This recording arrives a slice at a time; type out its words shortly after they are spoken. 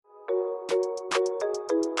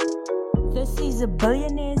This is a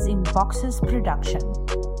Billionaires in Boxes production.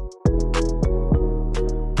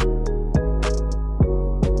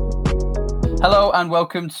 Hello and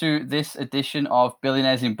welcome to this edition of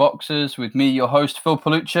Billionaires in Boxes with me, your host, Phil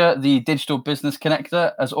Palucha, the Digital Business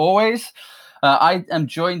Connector, as always. I am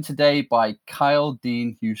joined today by Kyle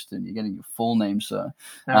Dean Houston. You're getting your full name, sir.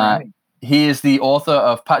 All right. He is the author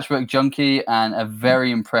of Patchwork Junkie and a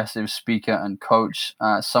very impressive speaker and coach,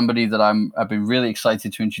 somebody that I've been really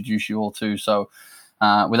excited to introduce you all to. So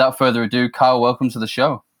without further ado, Kyle, welcome to the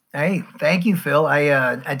show. Hey, thank you, Phil.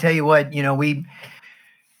 I tell you what, you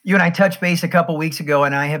and I touched base a couple weeks ago,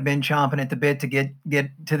 and I have been chomping at the bit to get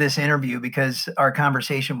to this interview because our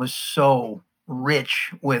conversation was so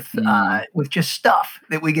rich with just stuff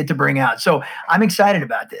that we get to bring out. So I'm excited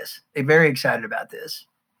about this. I'm very excited about this.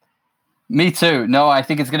 Me too. No, I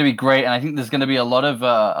think it's going to be great, and I think there's going to be a lot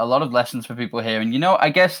of lessons for people here. And I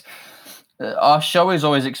guess our show is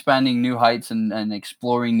always expanding new heights and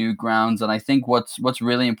exploring new grounds. And I think what's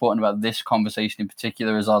really important about this conversation in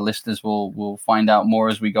particular, as our listeners will find out more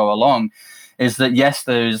as we go along, is that yes,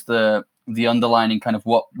 there's the underlining kind of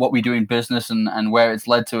what we do in business and where it's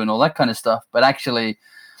led to and all that kind of stuff. But actually,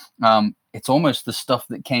 it's almost the stuff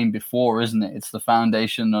that came before, isn't it? It's the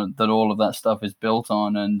foundation that all of that stuff is built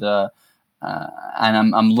on, and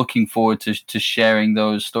I'm looking forward to sharing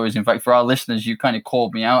those stories. In fact, for our listeners, you kind of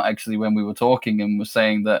called me out actually when we were talking and were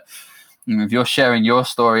saying that if you're sharing your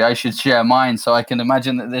story, I should share mine. So I can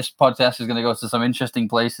imagine that this podcast is going to go to some interesting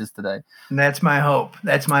places today. And that's my hope.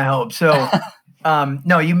 So,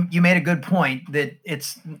 no, you made a good point that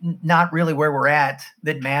it's not really where we're at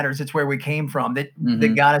that matters. It's where we came from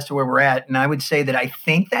that got us to where we're at. And I would say that I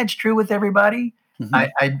think that's true with everybody. Mm-hmm.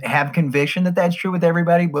 I have conviction that that's true with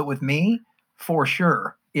everybody, but with me, for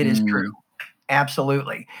sure, it is true.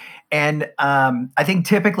 Absolutely. And I think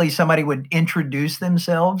typically somebody would introduce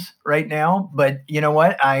themselves right now, but you know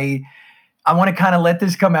what? I want to kind of let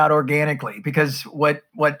this come out organically because what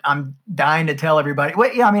I'm dying to tell everybody.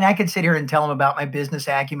 Well, yeah, I mean, I could sit here and tell them about my business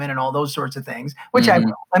acumen and all those sorts of things, which I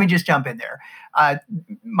will. Let me just jump in there.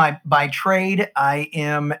 By trade, I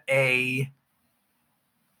am a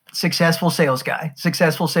successful sales guy,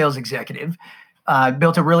 successful sales executive.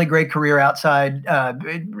 Built a really great career outside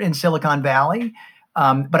in Silicon Valley,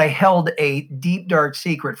 but I held a deep, dark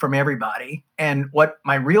secret from everybody. And what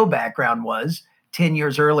my real background was 10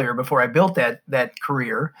 years earlier, before I built that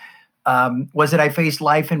career, was that I faced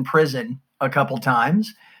life in prison a couple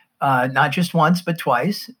times, not just once, but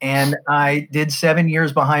twice. And I did 7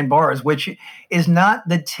 years behind bars, which is not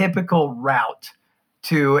the typical route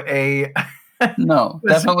to a no,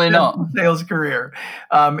 definitely not sales career.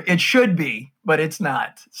 It should be, but it's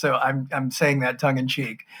not. So I'm saying that tongue in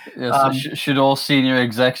cheek. Yes, should all senior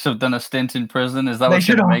execs have done a stint in prison? Is that what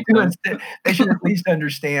should make them? They should at least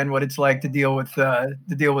understand what it's like to deal with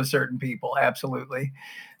certain people. Absolutely.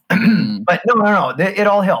 But no. It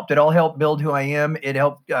all helped. It all helped build who I am. It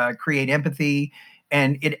helped create empathy,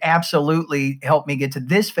 and it absolutely helped me get to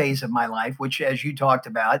this phase of my life, which, as you talked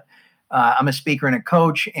about. I'm a speaker and a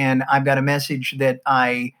coach, and I've got a message that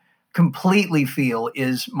I completely feel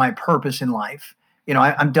is my purpose in life.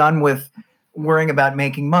 I'm done with worrying about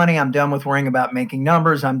making money. I'm done with worrying about making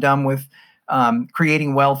numbers. I'm done with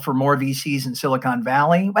creating wealth for more VCs in Silicon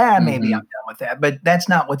Valley. Maybe I'm done with that, but that's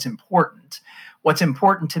not what's important. What's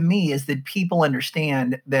important to me is that people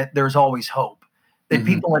understand that there's always hope, that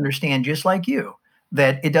people understand, just like you,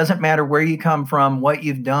 that it doesn't matter where you come from, what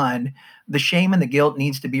you've done, the shame and the guilt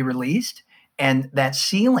needs to be released. And that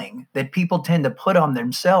ceiling that people tend to put on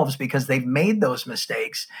themselves because they've made those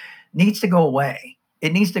mistakes needs to go away.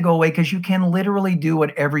 It needs to go away because you can literally do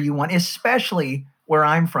whatever you want, especially where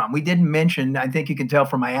I'm from. We didn't mention, I think you can tell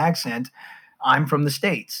from my accent, I'm from the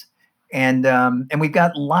States. And we've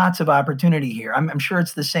got lots of opportunity here. I'm sure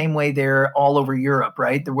it's the same way there all over Europe,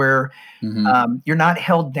 right? Where you're not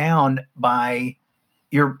held down by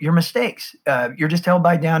your mistakes. You're just held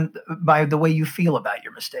down by the way you feel about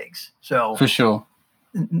your mistakes. So for sure,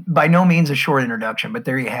 by no means a short introduction, but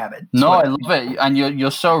there you have it. No, I love it, and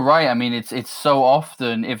you're so right. I mean, it's so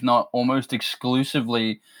often, if not almost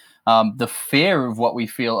exclusively, the fear of what we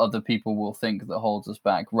feel other people will think that holds us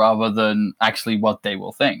back, rather than actually what they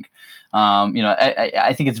will think.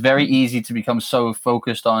 I think it's very easy to become so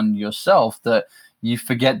focused on yourself that you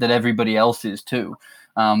forget that everybody else is too.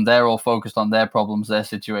 They're all focused on their problems, their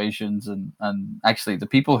situations, and actually the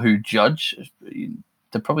people who judge,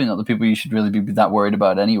 they're probably not the people you should really be that worried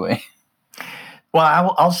about anyway.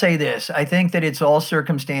 Well, I'll say this. I think that it's all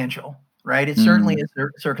circumstantial, right? It certainly is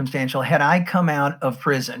circumstantial. Had I come out of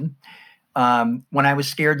prison when I was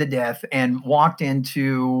scared to death and walked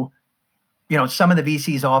into some of the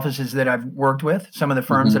VC's offices that I've worked with, some of the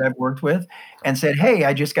firms that I've worked with, and said, hey,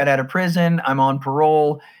 I just got out of prison. I'm on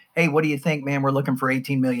parole. Hey, what do you think, man? We're looking for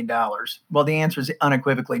 $18 million. Well, the answer is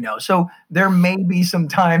unequivocally no. So there may be some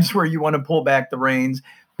times where you want to pull back the reins,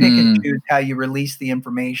 pick and choose how you release the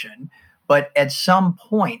information. But at some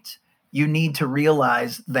point, you need to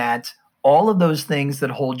realize that all of those things that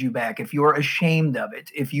hold you back, if you're ashamed of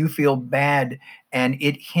it, if you feel bad and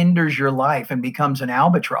it hinders your life and becomes an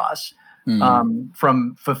albatross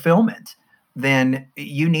from fulfillment, then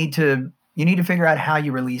you need to figure out how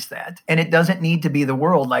you release that. And it doesn't need to be the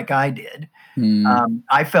world like I did.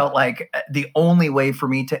 I felt like the only way for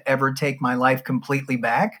me to ever take my life completely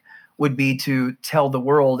back would be to tell the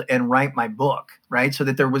world and write my book, right? So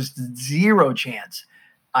that there was zero chance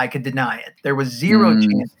I could deny it. There was zero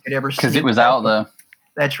chance I could ever see it. Because it was out there.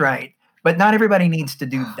 That's right. But not everybody needs to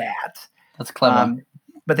do that. That's clever.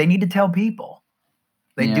 But they need to tell people.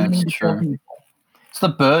 They do need to tell people. It's the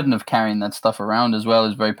burden of carrying that stuff around as well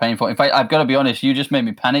is very painful. In fact, I've got to be honest, you just made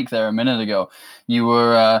me panic there a minute ago.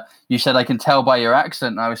 You said, I can tell by your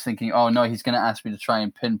accent. And I was thinking, oh no, he's going to ask me to try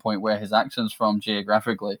and pinpoint where his accent's from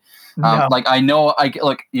geographically. No. Like I know,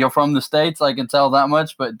 look, you're from the States, I can tell that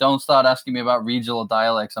much, but don't start asking me about regional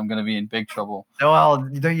dialects. I'm going to be in big trouble. No, I'll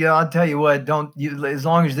tell you what, as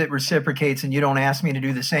long as it reciprocates and you don't ask me to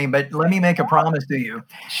do the same, but let me make a promise to you.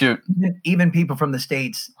 Shoot. Even people from the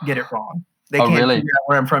States get it wrong. They can't really? figure out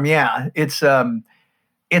where I'm from. Yeah, it's a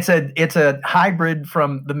hybrid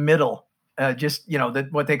from the middle,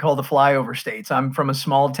 what they call the flyover states. I'm from a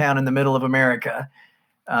small town in the middle of America,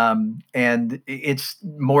 and it's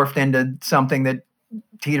morphed into something that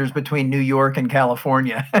teeters between New York and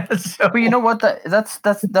California. So, but you know what?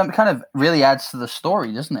 That kind of really adds to the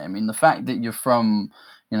story, doesn't it? I mean, the fact that you're from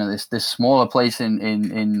this smaller place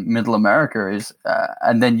in Middle America is,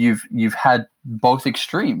 and then you've had both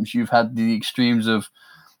extremes. You've had the extremes of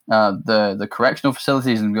the correctional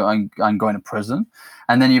facilities and going to prison,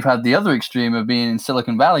 and then you've had the other extreme of being in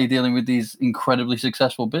Silicon Valley dealing with these incredibly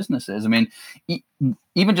successful businesses. I mean,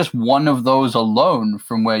 even just one of those alone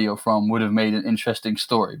from where you're from would have made an interesting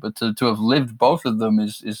story. But to have lived both of them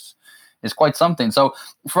is quite something. So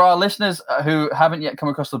for our listeners who haven't yet come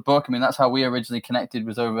across the book, I mean, that's how we originally connected,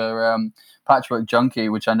 was over Patchwork Junkie,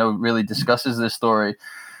 which I know really discusses this story.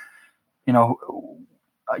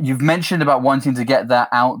 You've mentioned about wanting to get that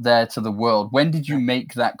out there to the world. When did you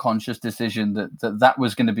make that conscious decision that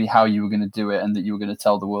was going to be how you were going to do it and that you were going to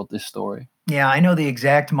tell the world this story? Yeah, I know the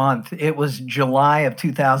exact month. It was July of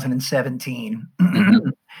 2017.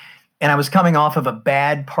 And I was coming off of a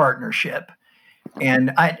bad partnership.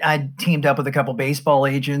 And I teamed up with a couple baseball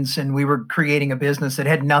agents, and we were creating a business that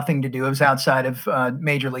had nothing to do. It was outside of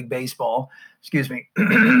Major League Baseball. Excuse me.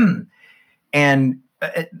 And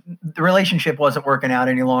the relationship wasn't working out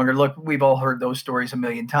any longer. Look, we've all heard those stories a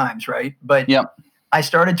million times, right? But I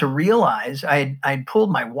started to realize I'd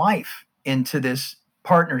pulled my wife into this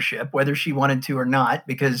partnership, whether she wanted to or not,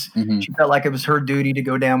 because she felt like it was her duty to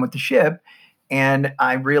go down with the ship. And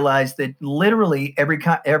I realized that literally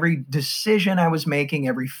every decision I was making,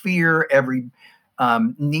 every fear, every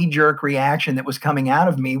knee-jerk reaction that was coming out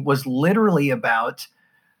of me was literally about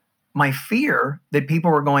my fear that people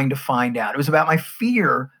were going to find out. It was about my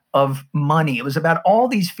fear of money. It was about all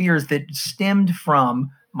these fears that stemmed from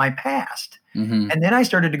my past. And then I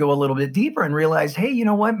started to go a little bit deeper and realized, hey, you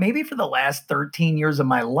know what? Maybe for the last 13 years of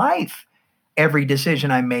my life, every decision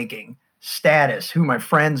I'm making, status, who my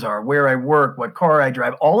friends are, where I work, what car I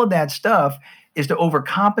drive, all of that stuff is to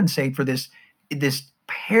overcompensate for this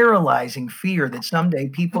paralyzing fear that someday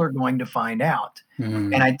people are going to find out.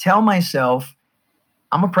 And I tell myself,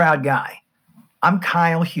 I'm a proud guy. I'm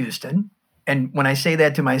Kyle Houston. And when I say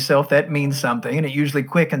that to myself, that means something, and it usually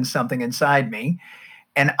quickens something inside me.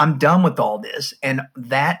 And I'm done with all this. And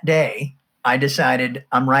that day, I decided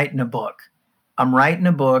I'm writing a book.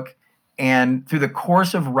 And through the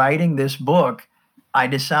course of writing this book, I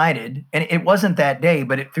decided, and it wasn't that day,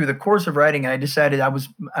 but through the course of writing, I decided I was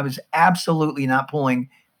absolutely not pulling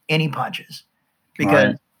any punches,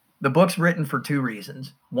 because the book's written for two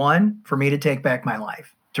reasons. One, for me to take back my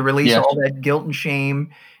life, to release all that guilt and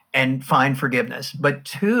shame and find forgiveness. But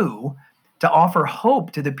two, to offer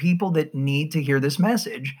hope to the people that need to hear this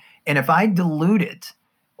message. And if I dilute it,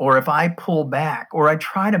 or if I pull back, or I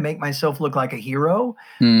try to make myself look like a hero,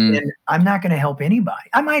 then I'm not going to help anybody.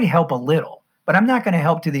 I might help a little, but I'm not going to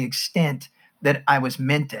help to the extent that I was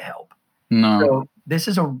meant to help. No. So this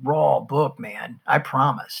is a raw book, man. I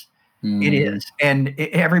promise. It is. And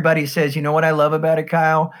everybody says, you know what I love about it,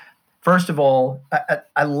 Kyle? First of all,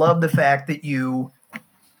 I love the fact that you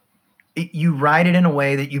You write it in a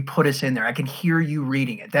way that you put us in there. I can hear you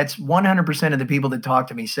reading it. That's 100% of the people that talk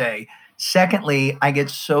to me say. Secondly, I get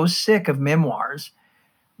so sick of memoirs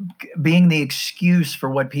being the excuse for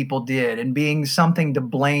what people did and being something to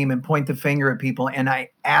blame and point the finger at people. And I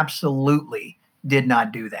absolutely did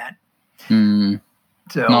not do that.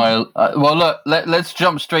 So, no, well, look, let's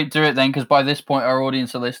jump straight to it then, because by this point, our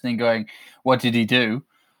audience are listening going, what did he do?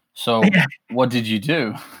 So what did you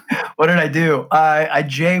do? What did I do? I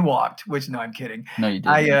jaywalked, which, no, I'm kidding. No, you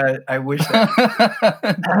didn't. I wish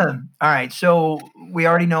that. All right. So we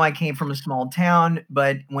already know I came from a small town,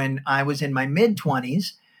 but when I was in my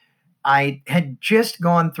mid-20s, I had just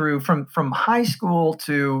gone through from high school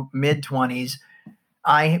to mid-20s.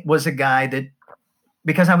 I was a guy that,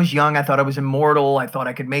 because I was young, I thought I was immortal. I thought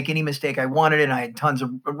I could make any mistake I wanted, and I had tons of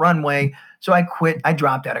runway. So I quit. I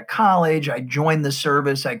dropped out of college. I joined the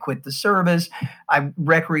service. I quit the service. I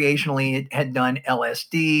recreationally had done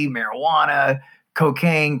LSD, marijuana,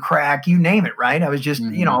 cocaine, crack, you name it, right? I was just,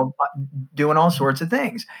 doing all sorts of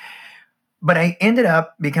things. But I ended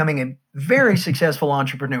up becoming a very successful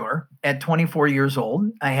entrepreneur at 24 years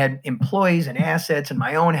old. I had employees and assets in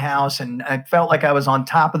my own house, and I felt like I was on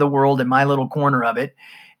top of the world in my little corner of it.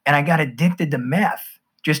 And I got addicted to meth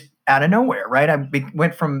just out of nowhere, right? I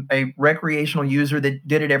went from a recreational user that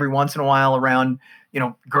did it every once in a while around,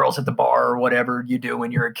 girls at the bar or whatever you do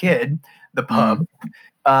when you're a kid, the pub.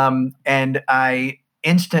 And I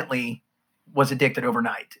instantly was addicted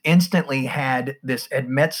overnight, instantly had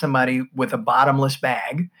met somebody with a bottomless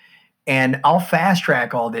bag. And I'll fast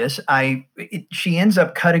track all this. She ends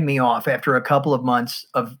up cutting me off after a couple of months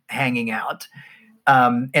of hanging out.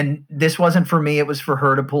 And this wasn't for me. It was for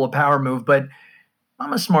her to pull a power move, but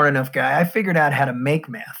I'm a smart enough guy. I figured out how to make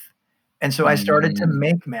meth. And so I started to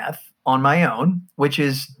make meth on my own, which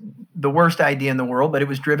is the worst idea in the world, but it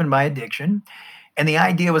was driven by addiction. And the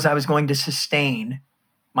idea was I was going to sustain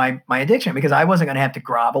my addiction because I wasn't going to have to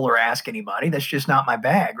grovel or ask anybody. That's just not my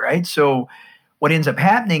bag, right? So what ends up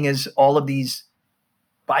happening is all of these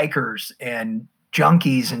bikers and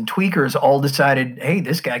junkies and tweakers all decided, hey,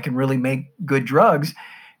 this guy can really make good drugs.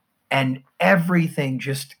 And everything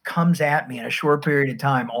just comes at me in a short period of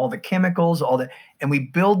time, all the chemicals, and we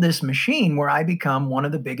build this machine where I become one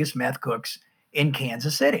of the biggest meth cooks in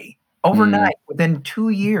Kansas City overnight within 2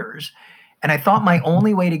 years. And I thought my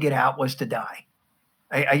only way to get out was to die.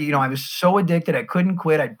 I was so addicted. I couldn't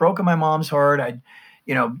quit. I'd broken my mom's heart. I'd,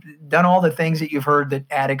 done all the things that you've heard that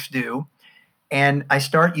addicts do. And I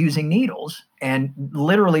start using needles and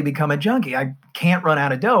literally become a junkie. I can't run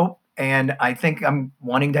out of dope. And I think I'm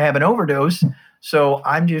wanting to have an overdose. So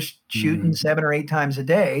I'm just shooting 7 or 8 times a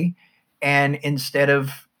day. And instead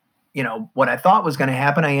of, what I thought was going to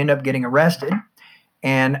happen, I end up getting arrested.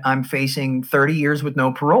 And I'm facing 30 years with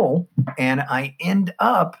no parole. And I end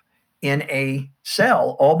up in a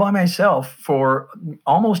cell all by myself for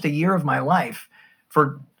almost a year of my life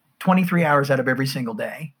for 23 hours out of every single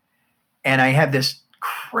day. And I have this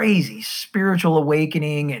crazy spiritual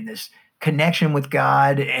awakening and this connection with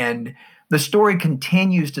God. And the story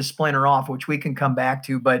continues to splinter off, which we can come back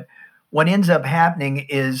to. But what ends up happening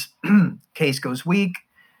is case goes weak.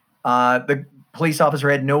 The police officer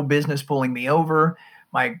had no business pulling me over.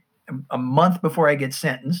 A month before I get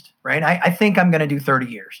sentenced, right? I think I'm going to do 30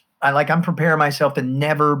 years. I'm preparing myself to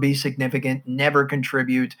never be significant, never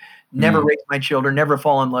contribute, never raise my children, never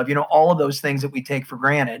fall in love, all of those things that we take for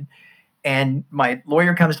granted. And my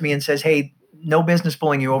lawyer comes to me and says, hey, no business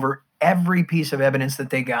pulling you over. Every piece of evidence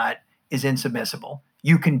that they got is insubmissible.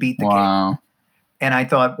 You can beat the case. And I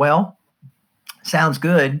thought, well, sounds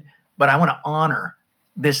good, but I want to honor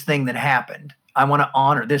this thing that happened. I want to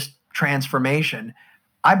honor this transformation.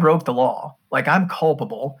 I broke the law. I'm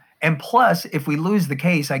culpable. And plus, if we lose the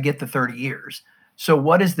case, I get the 30 years. So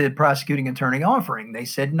what is the prosecuting attorney offering? They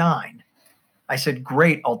said 9. I said,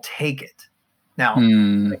 great, I'll take it. Now, let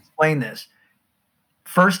me explain this.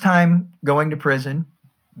 First time going to prison,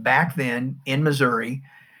 back then in Missouri,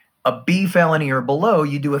 a B felony or below,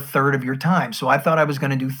 you do a third of your time. So I thought I was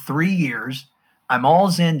going to do 3 years. I'm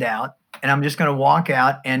all zinned out, and I'm just going to walk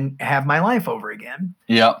out and have my life over again.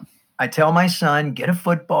 Yep. I tell my son, get a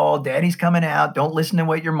football. Daddy's coming out. Don't listen to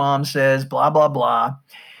what your mom says, blah, blah, blah.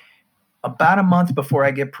 About a month before I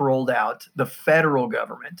get paroled out, the federal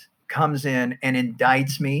government comes in and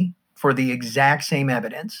indicts me for the exact same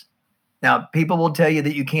evidence. Now, people will tell you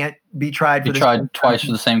that you can't be tried for this. Tried twice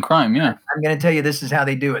for the same crime, yeah. I'm going to tell you this is how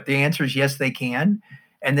they do it. The answer is yes, they can,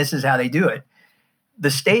 and this is how they do it. The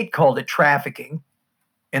state called it trafficking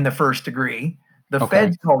in the first degree. The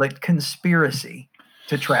feds called it conspiracy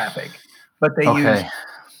to traffic, but they use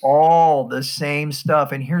all the same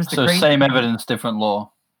stuff. And here's the crazy same thing. Evidence, different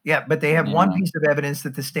law. Yeah, but they have one Yeah. piece of evidence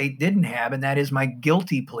that the state didn't have, and that is my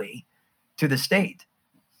guilty plea to the state.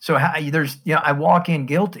 So I walk in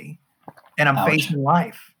guilty, and I'm Ouch. facing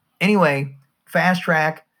life. Anyway, fast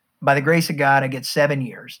track. By the grace of God, I get 7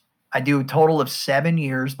 years. I do a total of 7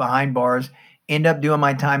 years behind bars. End up doing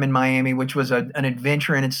my time in Miami, which was an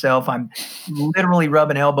adventure in itself. I'm literally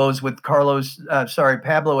rubbing elbows with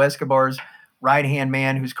Pablo Escobar's right hand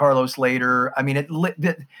man, who's Carlos Slater. I mean,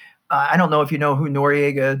 I don't know if you know who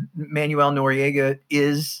Manuel Noriega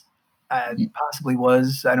is. Possibly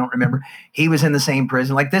was. I don't remember. He was in the same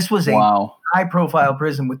prison. Like, this was a Wow. high-profile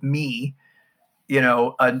prison with me,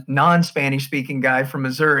 a non-Spanish speaking guy from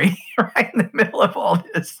Missouri, right in the middle of all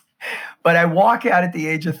this. But I walk out at the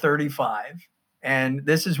age of 35, and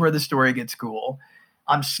this is where the story gets cool.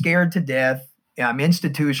 I'm scared to death. I'm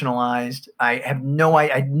institutionalized. I had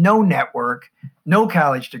no network, no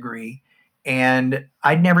college degree, and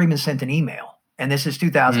I'd never even sent an email. And this is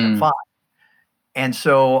 2005. And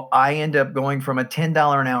so I end up going from a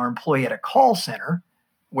 $10 an hour employee at a call center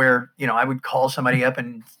where, I would call somebody up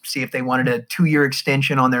and see if they wanted a 2-year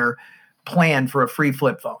extension on their plan for a free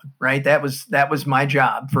flip phone, right? That was my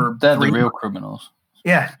job for They're the real criminals.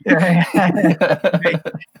 Yeah.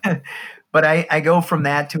 But I go from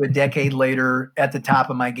that to a decade later at the top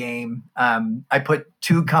of my game. I put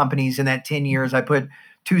 2 companies in that 10 years. I put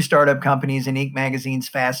 2 startup companies in Inc. Magazine's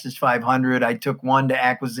Fastest 500. I took one to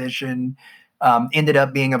acquisition, ended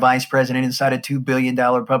up being a vice president inside a $2 billion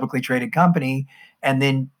publicly traded company, and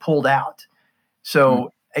then pulled out.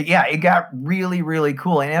 So yeah, it got really, really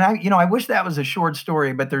cool. And I wish that was a short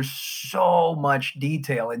story, but there's so much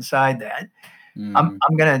detail inside that. I'm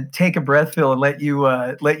gonna take a breath, Phil, and let you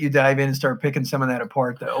dive in and start picking some of that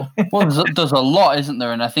apart, though. Well, there's a lot, isn't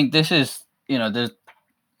there? And I think this is, there's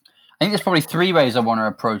probably 3 ways I want to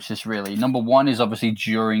approach this. Really, number one is obviously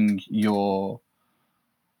during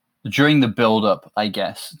the build-up, I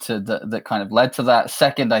guess, to that kind of led to that.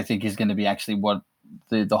 Second, I think, is going to be actually what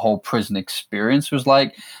the whole prison experience was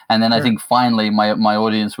like. And then I think finally my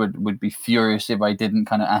audience would be furious if I didn't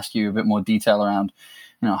kind of ask you a bit more detail around,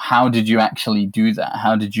 how did you actually do that?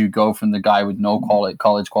 How did you go from the guy with no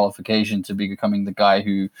college qualification to becoming the guy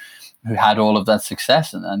who had all of that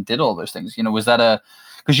success and did all those things? Was that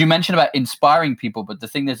because you mentioned about inspiring people, but the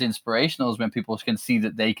thing that's inspirational is when people can see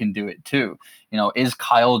that they can do it too. Is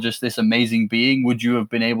Kyle just this amazing being? Would you have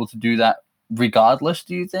been able to do that regardless,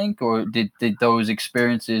 do you think? Or did those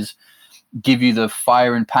experiences give you the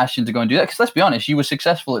fire and passion to go and do that? Because let's be honest, you were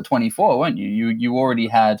successful at 24, weren't you? You already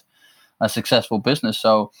had a successful business.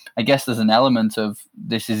 So I guess there's an element of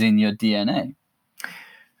this is in your DNA.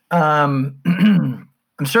 I'm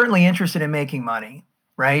certainly interested in making money.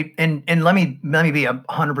 Right. And let me be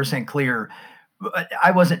 100% clear.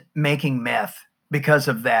 I wasn't making meth because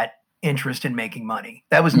of that interest in making money.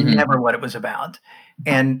 That was never what it was about.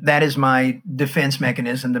 And that is my defense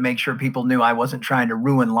mechanism to make sure people knew I wasn't trying to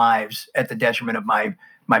ruin lives at the detriment of my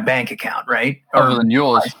bank account. Right. Other than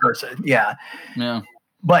yours. Vice versa. Yeah. Yeah.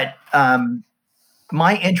 But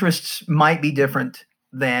my interests might be different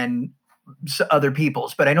than other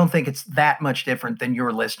people's, but I don't think it's that much different than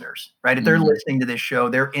your listeners, right? If they're listening to this show,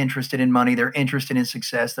 they're interested in money, they're interested in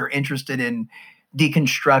success, they're interested in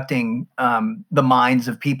deconstructing the minds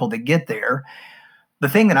of people that get there. The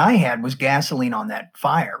thing that I had was gasoline on that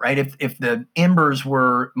fire, right? If the embers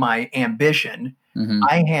were my ambition,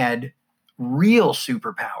 I had real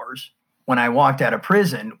superpowers when I walked out of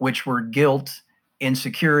prison, which were guilt,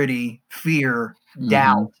 insecurity, fear,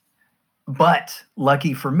 doubt. But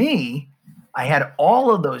lucky for me, I had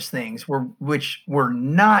all of those things which were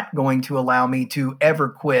not going to allow me to ever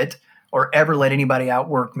quit or ever let anybody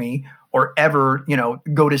outwork me or ever,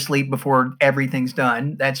 go to sleep before everything's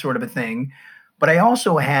done, that sort of a thing. But I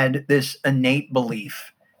also had this innate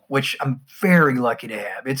belief, which I'm very lucky to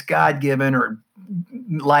have. It's God-given or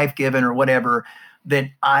life-given or whatever, that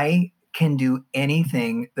I can do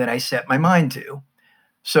anything that I set my mind to.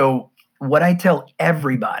 So what I tell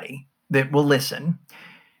everybody that will listen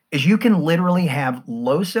is you can literally have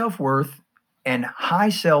low self-worth and high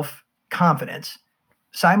self-confidence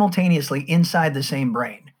simultaneously inside the same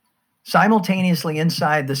brain, simultaneously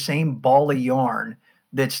inside the same ball of yarn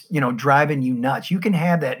that's, driving you nuts. You can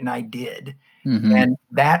have that, and I did. And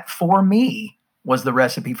that, for me, was the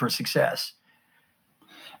recipe for success.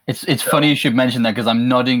 It's funny you should mention that, because I'm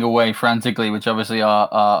nodding away frantically, which obviously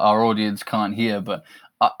our audience can't hear, but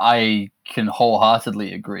I can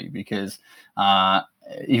wholeheartedly agree, because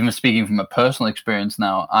even speaking from a personal experience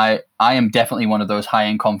now, I am definitely one of those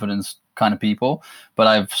high-end confidence kind of people, but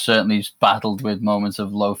I've certainly battled with moments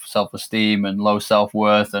of low self-esteem and low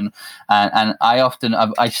self-worth, and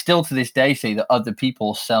I still to this day say that other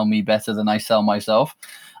people sell me better than I sell myself.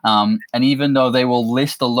 And even though they will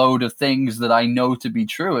list a load of things that I know to be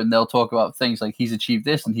true, and they'll talk about things like he's achieved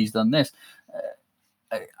this and he's done this,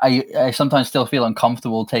 I sometimes still feel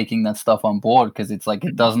uncomfortable taking that stuff on board, because it's like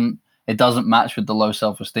it doesn't match with the low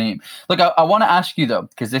self-esteem. Look, I want to ask you though,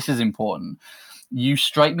 because this is important. You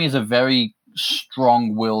strike me as a very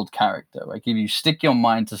strong-willed character. Like if you stick your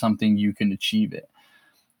mind to something, you can achieve it.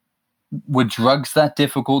 Were drugs that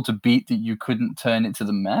difficult to beat that you couldn't turn it to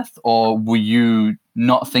the meth, or were you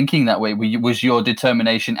not thinking that way? Was your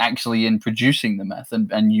determination actually in producing the meth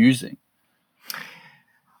and using?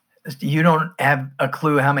 You don't have a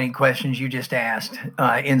clue how many questions you just asked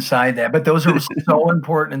inside that, but those are so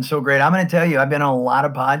important and so great. I'm going to tell you, I've been on a lot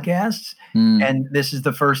of podcasts, and this is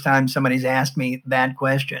the first time somebody's asked me that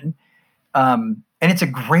question. And it's a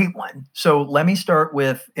great one. So let me start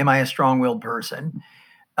with, am I a strong-willed person?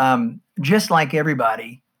 Just like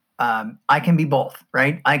everybody, I can be both,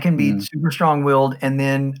 right? I can be super strong-willed, and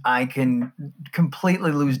then I can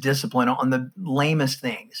completely lose discipline on the lamest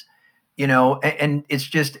things. And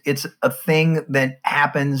it's a thing that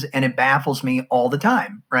happens, and it baffles me all the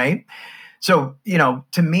time, right? So,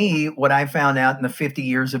 to me, what I found out in the 50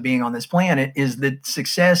 years of being on this planet is that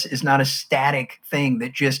success is not a static thing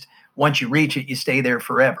that just once you reach it, you stay there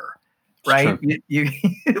forever, right? You've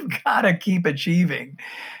got to keep achieving.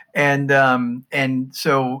 And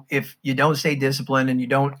so if you don't stay disciplined and you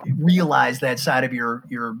don't realize that side of your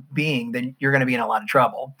being, then you're going to be in a lot of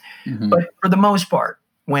trouble. But for the most part,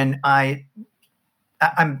 when I'm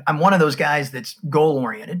one of those guys that's goal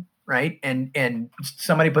oriented, right? And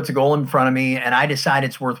somebody puts a goal in front of me and I decide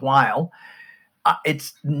it's worthwhile.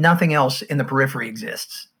 It's nothing else in the periphery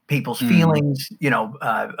exists. People's feelings,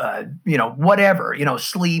 whatever,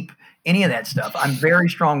 sleep, any of that stuff. I'm very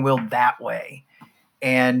strong-willed that way.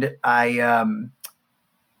 And back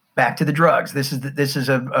to the drugs. This is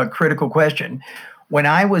a critical question. When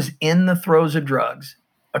I was in the throes of drugs,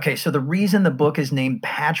 okay, so the reason the book is named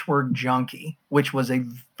Patchwork Junkie, which was a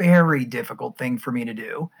very difficult thing for me to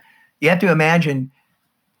do, you have to imagine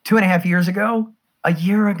 2.5 years ago, a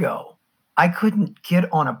year ago, I couldn't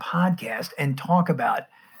get on a podcast and talk about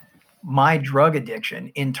my drug addiction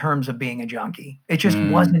in terms of being a junkie. It just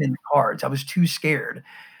wasn't in the cards. I was too scared.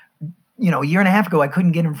 A year and a half ago, I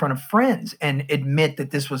couldn't get in front of friends and admit that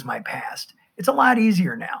this was my past. It's a lot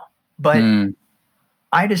easier now. But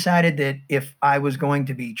I decided that if I was going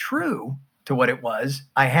to be true to what it was,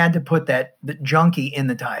 I had to put the junkie in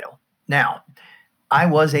the title. Now, I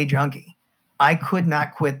was a junkie. I could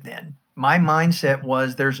not quit then. My mindset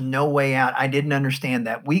was there's no way out. I didn't understand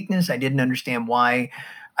that weakness. I didn't understand why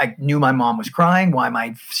I knew my mom was crying, why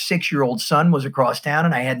my 6-year-old son was across town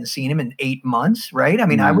and I hadn't seen him in 8 months, right? I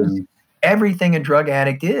mean, I was everything a drug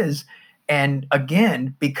addict is. And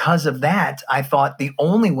again, because of that, I thought the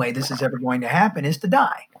only way this is ever going to happen is to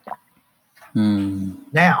die.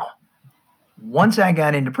 Now, once I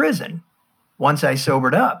got into prison, once I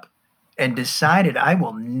sobered up and decided I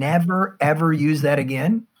will never, ever use that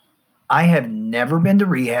again, I have never been to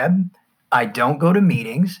rehab. I don't go to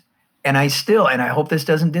meetings. And I hope this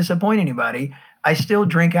doesn't disappoint anybody, I still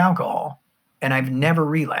drink alcohol. And I've never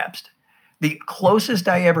relapsed. The closest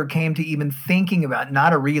I ever came to even thinking about,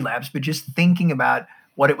 not a relapse, but just thinking about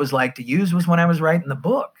what it was like to use was when I was writing the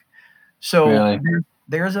book. So really?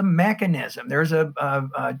 There's a mechanism, there's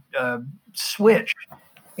a switch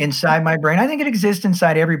inside my brain. I think it exists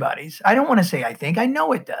inside everybody's. I don't want to say I think, I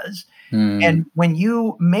know it does. And when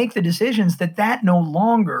you make the decisions that no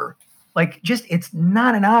longer, it's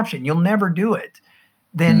not an option, you'll never do it,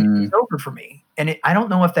 then it's over for me. And I don't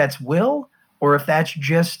know if that's will, or if that's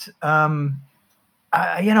just, a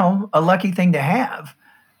lucky thing to have,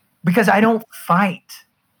 because I don't fight.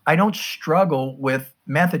 I don't struggle with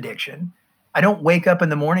meth addiction. I don't wake up in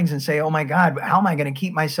the mornings and say, oh my God, how am I going to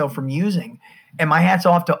keep myself from using? And my hat's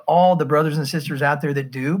off to all the brothers and sisters out there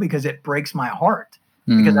that do, because it breaks my heart,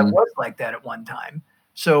 because I was like that at one time.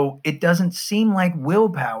 So it doesn't seem like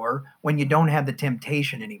willpower when you don't have the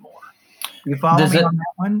temptation anymore. You follow me on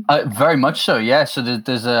that one? Very much so, yeah. So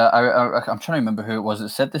there's I'm trying to remember who it was that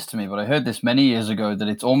said this to me, but I heard this many years ago, that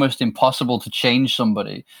it's almost impossible to change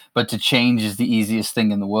somebody, but to change is the easiest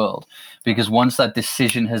thing in the world. Because once that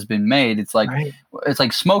decision has been made, it's like It's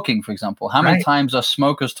like smoking, for example. How many times are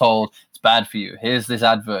smokers told it's bad for you. Here's this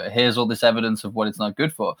advert. Here's all this evidence of what it's not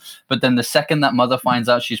good for. But then the second that mother finds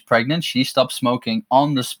out she's pregnant, she stops smoking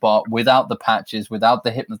on the spot, without the patches, without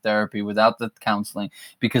the hypnotherapy, without the counseling,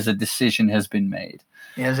 because a decision has been made.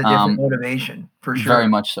 It has a different motivation, for sure. Very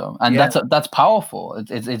much so. And that's powerful.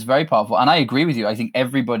 It's very powerful. And I agree with you. I think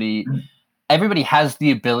everybody has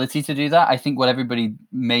the ability to do that. I think what everybody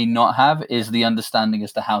may not have is the understanding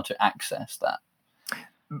as to how to access that.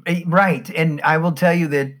 Right. And I will tell you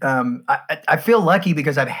that I feel lucky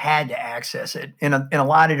because I've had to access it in a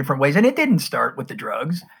lot of different ways. And it didn't start with the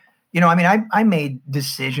drugs. I made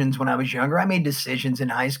decisions when I was younger. I made decisions in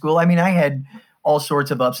high school. I had all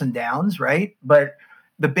sorts of ups and downs, right? But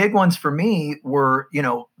the big ones for me were,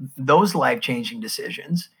 those life-changing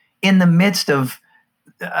decisions in the midst of,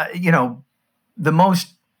 the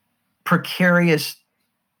most precarious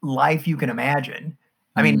life you can imagine.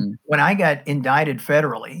 When I got indicted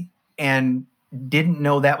federally and didn't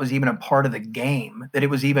know that was even a part of the game, that it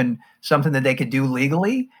was even something that they could do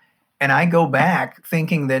legally. And I go back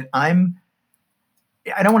thinking that I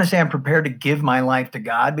don't want to say I'm prepared to give my life to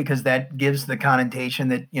God, because that gives the connotation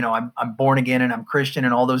that, I'm born again and I'm Christian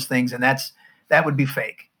and all those things. And that would be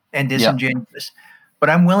fake and disingenuous. But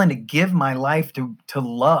I'm willing to give my life to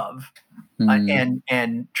love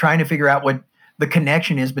and trying to figure out what the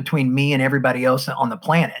connection is between me and everybody else on the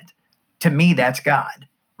planet. To me, that's God,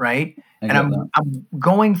 right? And I'm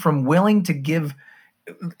going from willing to give,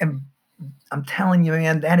 and I'm telling you,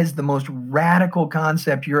 man, that is the most radical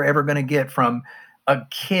concept you're ever going to get from a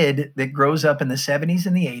kid that grows up in the 70s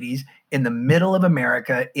and the 80s in the middle of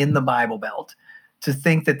America in the Bible Belt, to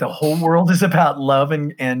think that the whole world is about love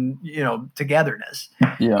and togetherness.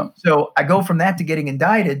 Yeah. So I go from that to getting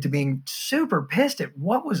indicted to being super pissed at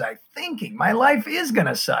what was I thinking? My life is going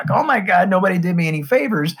to suck. Oh my God, nobody did me any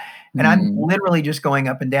favors. And I'm literally just going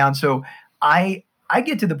up and down. So I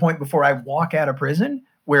get to the point before I walk out of prison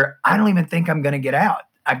where I don't even think I'm going to get out.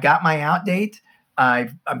 I've got my out date.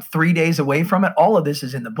 I'm 3 days away from it. All of this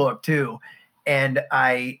is in the book too. And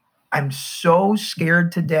I'm so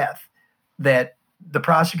scared to death that the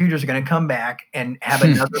prosecutors are going to come back and have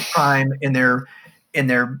another crime in their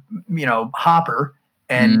hopper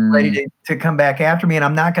and ready to come back after me. And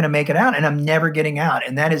I'm not going to make it out, and I'm never getting out.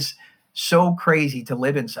 And that is so crazy to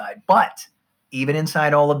live inside. But even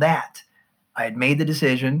inside all of that, I had made the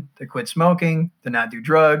decision to quit smoking, to not do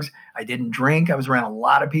drugs. I didn't drink. I was around a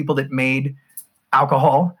lot of people that made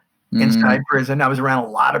alcohol inside prison. I was around a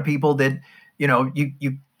lot of people that,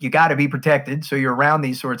 you got to be protected. So you're around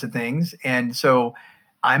these sorts of things. And so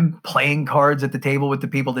I'm playing cards at the table with the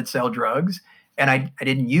people that sell drugs. And I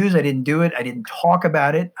didn't do it. I didn't talk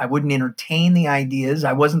about it. I wouldn't entertain the ideas.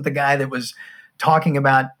 I wasn't the guy that was talking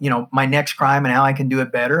about, my next crime and how I can do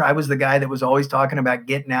it better. I was the guy that was always talking about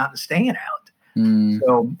getting out and staying out.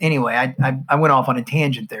 So anyway, I went off on a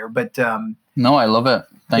tangent there, but no, I love it.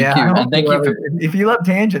 Thank you. And thank you if you love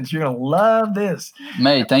tangents, you're going to love this.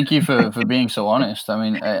 Mate, thank you for being so honest. I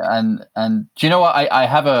mean, and do you know what?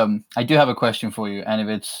 I do have a question for you. And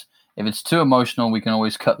if it's too emotional, we can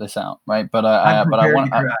always cut this out, right? But I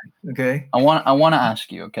want to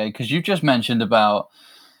ask you, okay? Because you just mentioned about,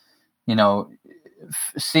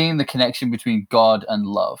 seeing the connection between God and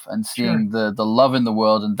love, and seeing the love in the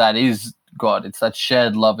world, and that is God. It's that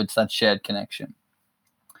shared love. It's that shared connection.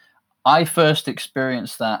 I first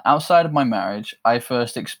experienced that outside of my marriage. I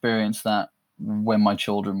first experienced that when my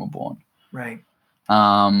children were born. Right.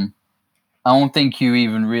 I don't think you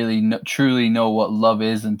even really truly know what love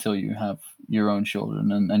is until you have your own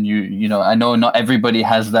children. And I know not everybody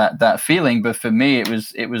has that feeling, but for me,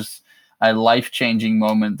 it was a life-changing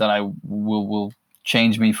moment that I will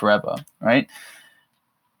change me forever. Right.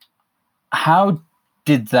 How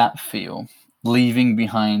did that feel, leaving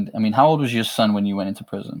behind? I mean, how old was your son when you went into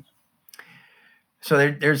prison?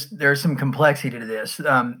 So there's some complexity to this.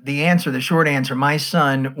 The short answer, my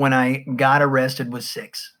son, when I got arrested, was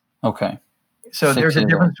 6. Okay. So there's a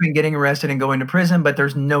difference between getting arrested and going to prison, but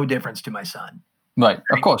there's no difference to my son. Right.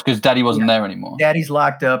 Of course, because daddy wasn't there anymore. Daddy's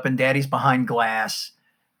locked up and daddy's behind glass,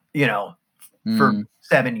 for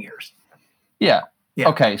 7 years. Yeah.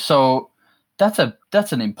 Okay. So that's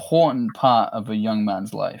an important part of a young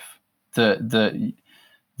man's life. The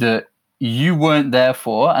you weren't there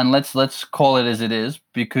for, and let's call it as it is,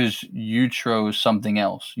 because you chose something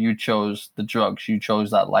else. You chose the drugs. You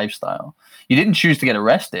chose that lifestyle. You didn't choose to get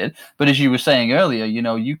arrested, but as you were saying earlier,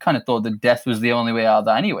 you kind of thought that death was the only way out of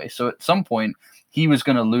that anyway. So at some point, he was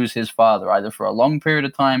going to lose his father, either for a long period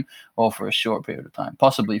of time or for a short period of time,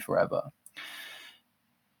 possibly forever.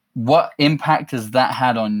 What impact has that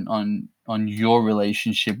had on on your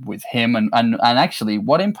relationship with him, and actually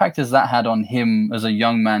what impact has that had on him as a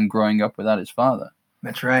young man growing up without his father?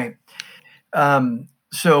 That's right.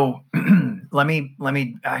 So let me.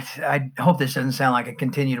 I hope this doesn't sound like I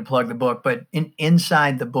continue to plug the book, but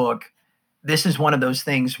inside the book, this is one of those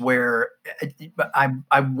things where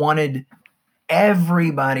I wanted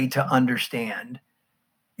everybody to understand.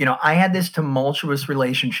 I had this tumultuous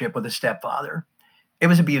relationship with a stepfather. It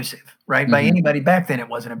was abusive, right? By anybody back then, it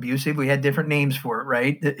wasn't abusive. We had different names for it,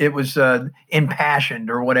 right? It was impassioned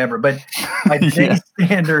or whatever. But by today's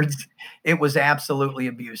standards, it was absolutely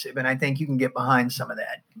abusive. And I think you can get behind some of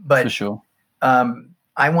that. But for sure.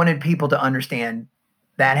 I wanted people to understand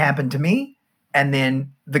that happened to me. And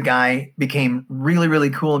then the guy became really, really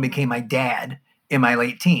cool and became my dad in my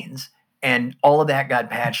late teens. And all of that got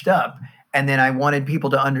patched up. And then I wanted people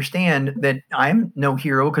to understand that I'm no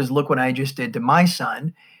hero because look what I just did to my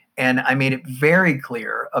son. And I made it very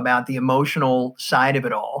clear about the emotional side of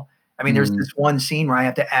it all. I mean, there's this one scene where I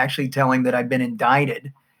have to actually tell him that I've been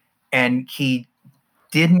indicted, and he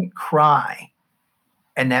didn't cry.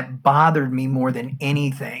 And that bothered me more than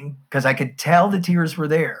anything because I could tell the tears were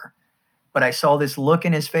there. But I saw this look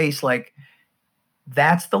in his face like,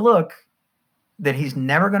 that's the look that he's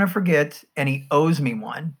never going to forget, and he owes me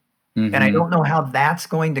one. And I don't know how that's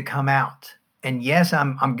going to come out. And yes,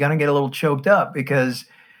 I'm going to get a little choked up because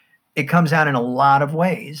it comes out in a lot of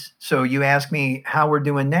ways. So you ask me how we're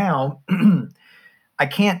doing now. I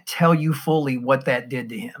can't tell you fully what that did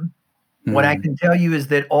to him. What I can tell you is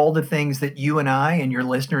that all the things that you and I and your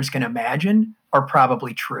listeners can imagine are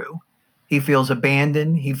probably true. He feels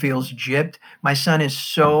abandoned. He feels gypped. My son is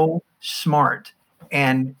so smart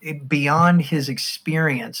and beyond his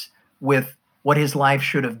experience with what his life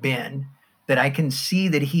should have been, that I can see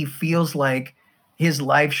that he feels like his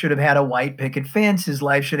life should have had a white picket fence. His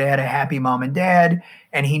life should have had a happy mom and dad.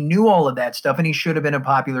 And he knew all of that stuff. And he should have been a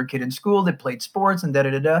popular kid in school that played sports and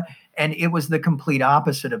da-da-da-da. And it was the complete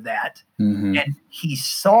opposite of that. And he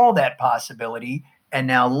saw that possibility and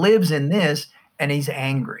now lives in this, and he's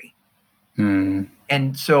angry.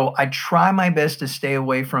 And so I try my best to stay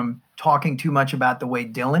away from talking too much about the way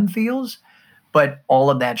Dylan feels, but all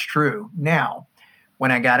of that's true. Now, when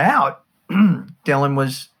I got out, Dylan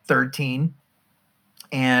was 13.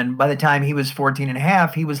 And by the time he was 14 and a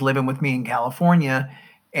half, he was living with me in California.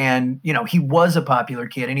 And, he was a popular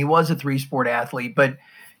kid and he was a 3-sport athlete, but,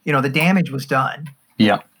 the damage was done.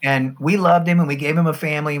 Yeah. And we loved him and we gave him a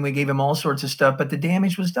family and we gave him all sorts of stuff, but the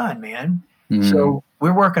damage was done, man. So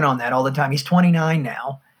we're working on that all the time. He's 29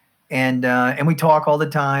 now. And we talk all the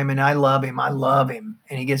time, and I love him.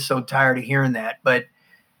 And he gets so tired of hearing that. But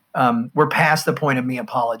we're past the point of me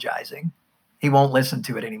apologizing. He won't listen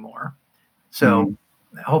to it anymore. So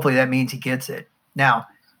hopefully that means he gets it. Now,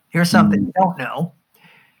 here's something you don't know.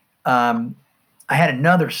 I had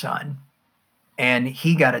another son, and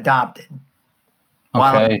he got adopted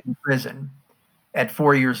while I was in prison at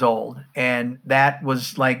 4 years old. And that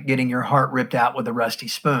was like getting your heart ripped out with a rusty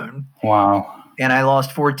spoon. Wow. And I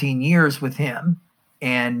lost 14 years with him.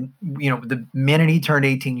 And, the minute he turned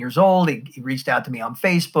 18 years old, he reached out to me on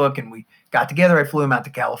Facebook and we got together. I flew him out to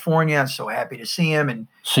California. I was so happy to see him. And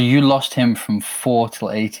so you lost him from 4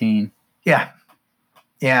 till 18. Yeah.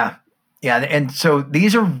 And so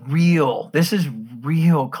this is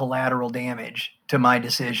real collateral damage to my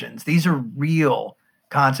decisions. These are real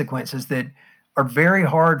consequences that are very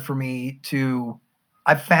hard for me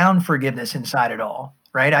I've found forgiveness inside it all.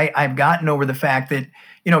 Right. I've gotten over the fact that,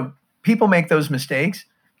 people make those mistakes.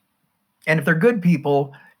 And if they're good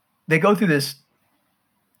people, they go through this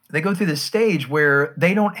stage where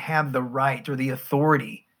they don't have the right or the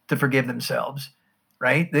authority to forgive themselves.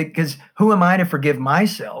 Right. Because who am I to forgive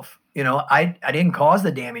myself? I didn't cause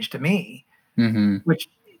the damage to me, which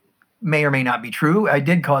may or may not be true. I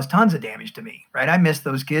did cause tons of damage to me. Right. I missed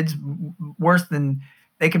those kids worse than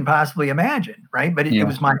they can possibly imagine. Right. But it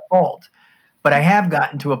was my fault. But I have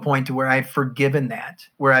gotten to a point to where I've forgiven that,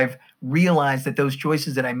 where I've realized that those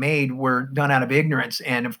choices that I made were done out of ignorance.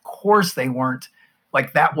 And of course they weren't,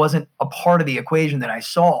 like, that wasn't a part of the equation that I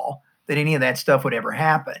saw that any of that stuff would ever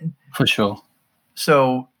happen. For sure.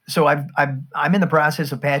 So I'm in the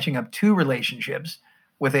process of patching up 2 relationships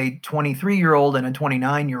with a 23-year-old and a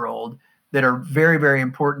 29-year-old that are very, very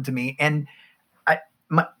important to me. And I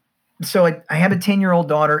have a 10-year-old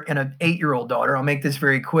daughter and an 8-year-old daughter. I'll make this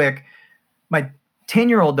very quick. My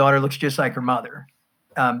 10-year-old daughter looks just like her mother,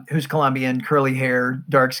 who's Colombian, curly hair,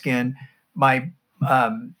 dark skin. My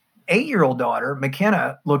 8-year-old daughter,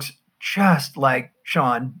 McKenna, looks just like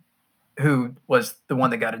Sean, who was the one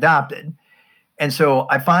that got adopted. And so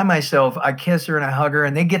I find myself, I kiss her and I hug her,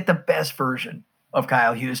 and they get the best version of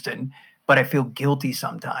Kyle Houston. but I feel guilty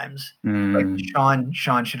sometimes. Like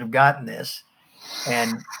Sean should have gotten this.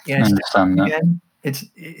 And I understand that. again,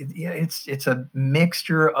 it's a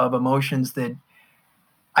mixture of emotions that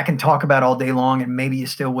I can talk about all day long, and maybe you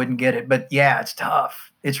still wouldn't get it. But yeah, it's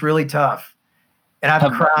tough. It's really tough. And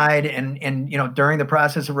I've cried, and during the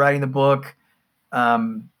process of writing the book,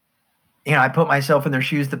 I put myself in their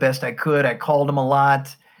shoes the best I could. I called them a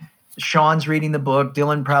lot. Sean's reading the book.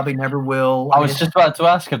 Dylan probably never will. I was just about to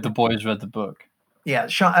ask if the boys read the book. Yeah,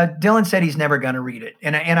 Dylan said he's never going to read it,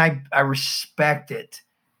 and I respect it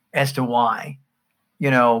as to why,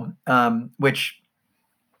 which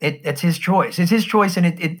it's his choice. It's his choice, and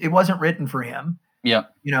it wasn't written for him. Yeah,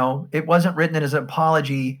 it wasn't written as an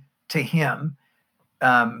apology to him.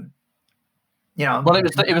 Well,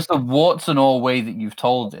 it was the warts and all way that you've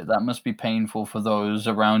told it. That must be painful for those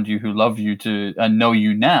around you who love you and know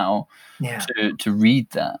you now. Yeah. To read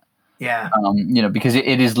that. Yeah. Because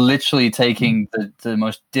it is literally taking the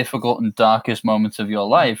most difficult and darkest moments of your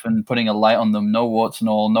life and putting a light on them. No warts and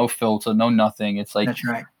all, no filter, no nothing. It's like, that's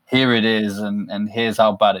right. Here it is, and here's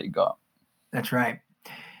how bad it got. That's right.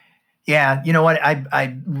 Yeah. You know what?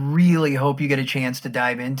 I really hope you get a chance to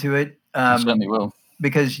dive into it. I certainly will.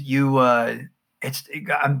 Because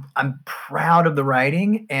I'm proud of the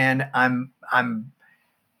writing, and I'm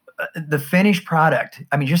the finished product.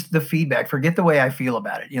 I mean, just the feedback. Forget the way I feel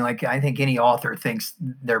about it. I think any author thinks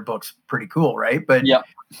their book's pretty cool, right? But yeah,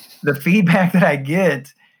 the feedback that I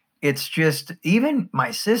get, it's just, even my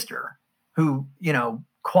sister, who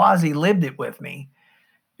quasi lived it with me,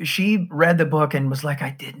 she read the book and was like, I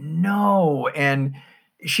didn't know. And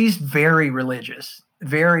she's very religious,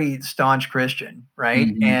 very staunch Christian, right?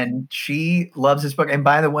 Mm-hmm. And she loves this book. And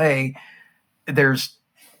by the way, there's,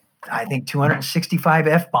 I think, 265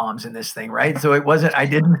 F-bombs in this thing, right? So it wasn't, I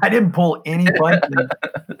didn't pull any punches.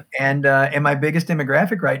 And my biggest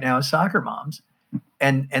demographic right now is soccer moms.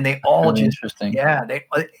 And they all really just, interesting. Yeah. They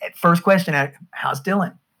first question, how's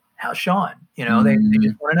Dylan? How's Sean? They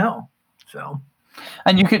just want to know. So.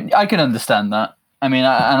 And I can understand that. I mean,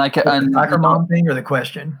 the soccer mom thing or the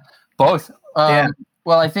question? Both. Yeah.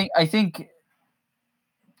 Well, I think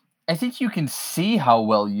you can see how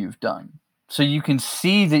well you've done. So you can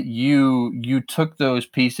see that you took those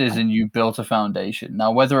pieces and you built a foundation.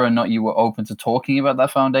 Now, whether or not you were open to talking about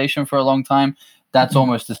that foundation for a long time, that's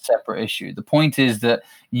almost a separate issue. The point is that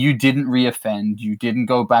you didn't reoffend. You didn't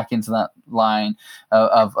go back into that line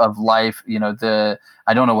of life.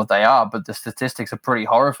 I don't know what they are, but the statistics are pretty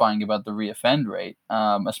horrifying about the reoffend rate,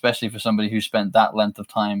 especially for somebody who spent that length of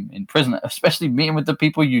time in prison, especially meeting with the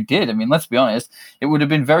people you did. I mean, let's be honest, it would have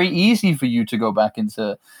been very easy for you to go back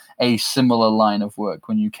into a similar line of work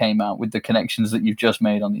when you came out with the connections that you've just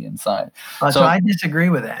made on the inside. So I disagree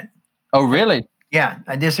with that. Oh, really? Yeah,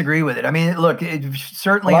 I disagree with it. I mean, look,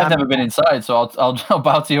 certainly. Well, I've never been inside, so I'll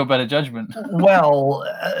bow to your better judgment. Well,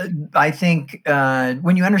 I think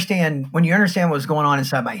when you understand what's going on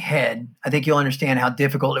inside my head, I think you'll understand how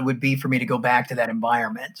difficult it would be for me to go back to that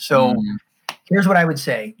environment. So here's what I would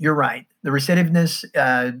say. You're right. The recidivist.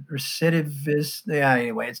 Yeah.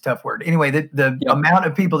 Anyway, it's a tough word. Anyway, the amount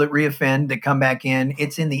of people that reoffend that come back in,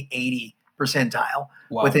 it's in the 80 percentile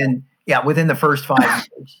within the first 5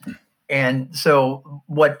 years. And so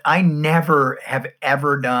what I never have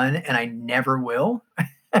ever done, and I never will,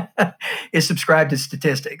 is subscribe to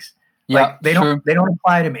statistics. Yeah, they don't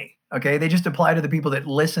apply to me. Okay. They just apply to the people that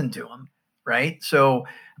listen to them. Right. So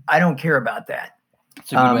I don't care about that.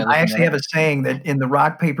 I actually have a saying that in the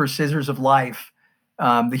rock, paper, scissors of life,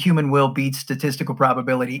 the human will beats statistical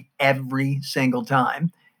probability every single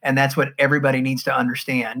time. And that's what everybody needs to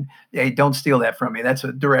understand. Hey, don't steal that from me. That's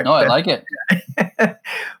a direct. No, I like it.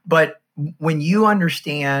 But when you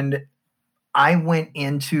understand, I went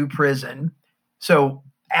into prison. So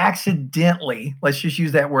accidentally, let's just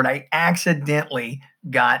use that word. I accidentally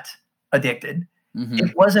got addicted. Mm-hmm.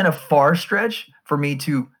 It wasn't a far stretch for me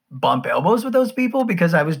to bump elbows with those people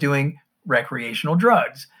because I was doing recreational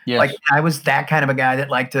drugs. Yes. Like I was that kind of a guy that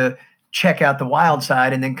liked to check out the wild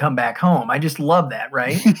side and then come back home. I just love that.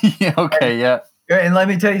 Right. Yeah. Okay. Yeah. And let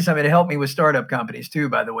me tell you something, it helped me with startup companies too,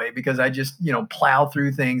 by the way, because I just, plow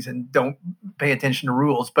through things and don't pay attention to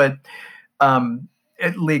rules, but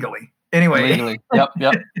legally. Anyway. Legally. Yep.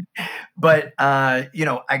 But, I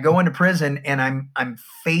go into prison and I'm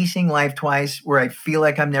facing life twice where I feel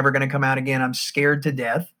like I'm never going to come out again. I'm scared to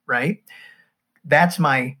death, right? That's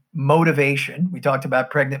my motivation. We talked about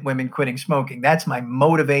pregnant women quitting smoking. That's my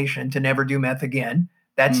motivation to never do meth again.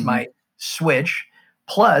 That's my switch.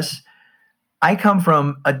 Plus, I come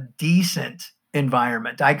from a decent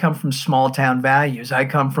environment. I come from small town values. I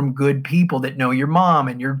come from good people that know your mom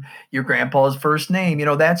and your grandpa's first name,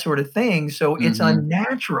 that sort of thing. So it's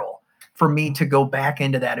unnatural for me to go back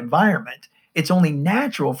into that environment. It's only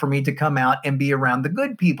natural for me to come out and be around the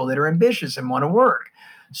good people that are ambitious and want to work.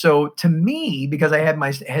 So to me, because I had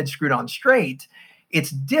my head screwed on straight,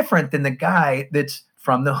 it's different than the guy that's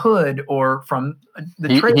from the hood or from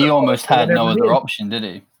the trailer. He almost had no other option, did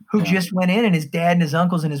he? Who just went in, and his dad and his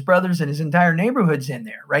uncles and his brothers and his entire neighborhood's in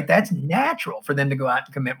there, right? That's natural for them to go out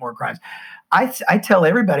and commit more crimes. I tell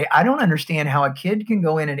everybody, I don't understand how a kid can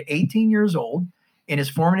go in at 18 years old in his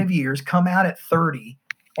formative years, come out at 30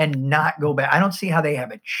 and not go back. I don't see how they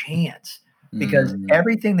have a chance, because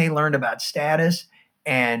everything they learned about status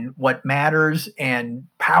and what matters and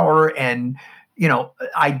power and,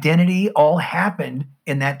 identity all happened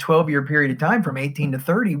in that 12-year period of time from 18 to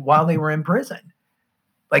 30 while they were in prison.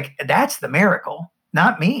 Like, that's the miracle,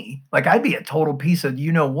 not me. Like, I'd be a total piece of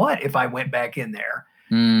what if I went back in there.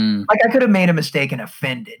 Like, I could have made a mistake and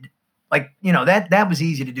offended. Like, that was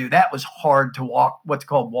easy to do. That was hard to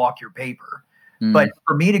walk your paper. But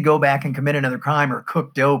for me to go back and commit another crime or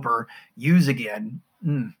cook dope or use again,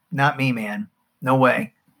 not me, man. No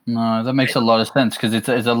way. No, that makes a lot of sense, because it's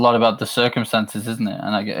a lot about the circumstances, isn't it?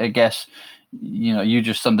 And I guess, you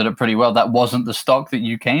just summed it up pretty well. That wasn't the stock that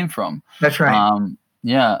you came from. That's right.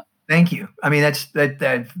 Yeah. Thank you. I mean,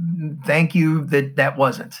 thank you that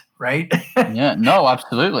wasn't, right? Yeah, no,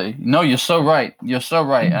 absolutely. No, you're so right. You're so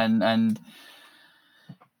right. And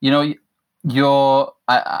I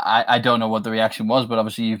don't know what the reaction was, but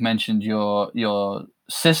obviously you've mentioned your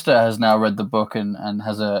sister has now read the book and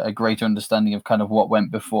has a greater understanding of kind of what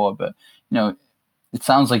went before. But, it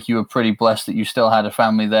sounds like you were pretty blessed that you still had a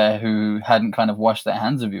family there who hadn't kind of washed their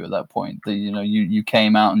hands of you at that point. That, you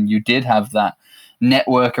came out and you did have that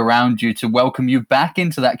network around you to welcome you back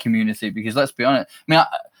into that community, because let's be honest,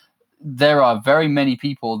 there are very many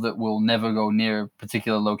people that will never go near a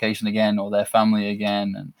particular location again or their family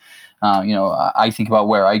again. And I think about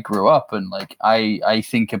where I grew up, and like I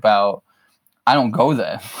think about, I don't go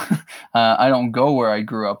there. I don't go where I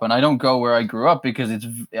grew up, and I don't go where I grew up because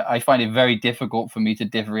I find it very difficult for me to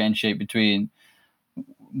differentiate between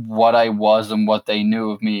what I was and what they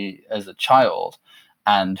knew of me as a child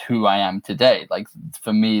and who I am today. Like,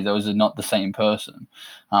 for me, those are not the same person.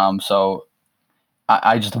 So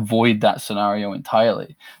I just avoid that scenario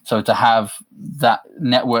entirely. So to have that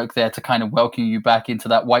network there to kind of welcome you back into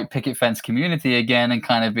that white picket fence community again and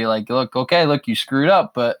kind of be like, look, you screwed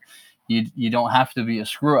up, but you don't have to be a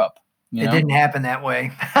screw up. It didn't happen that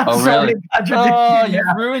way. Oh, really? Oh,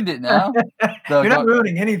 you've ruined it now. You're not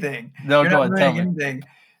ruining anything. No, go on, tell me.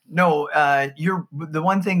 No, you're the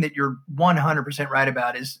one thing that you're 100% right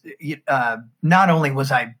about is not only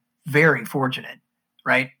was I very fortunate,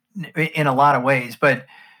 right, in a lot of ways, but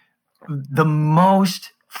the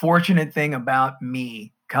most fortunate thing about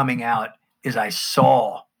me coming out is I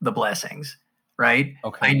saw the blessings, right?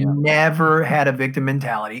 Okay. I never had a victim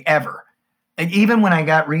mentality ever. And even when I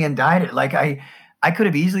got re-indicted, like I could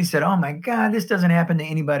have easily said, oh my God, this doesn't happen to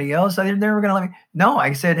anybody else. They're never going to let me. No,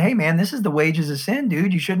 I said, hey man, this is the wages of sin,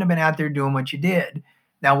 dude. You shouldn't have been out there doing what you did.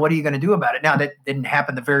 Now, what are you going to do about it? Now, that didn't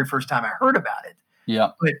happen the very first time I heard about it.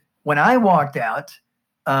 Yeah. But when I walked out,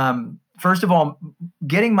 first of all,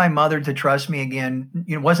 getting my mother to trust me again,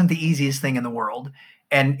 wasn't the easiest thing in the world.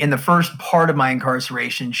 And in the first part of my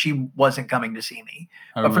incarceration, she wasn't coming to see me.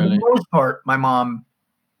 Oh, but for really? the most part, my mom,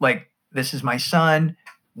 like, this is my son.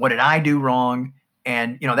 What did I do wrong?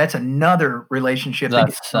 And, that's another relationship that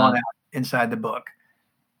gets thrown out inside the book,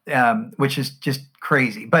 which is just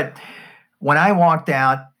crazy. But when I walked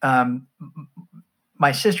out,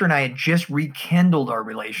 my sister and I had just rekindled our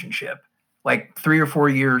relationship like 3 or 4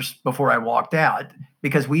 years before I walked out,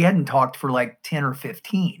 because we hadn't talked for like 10 or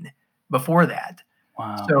 15 before that.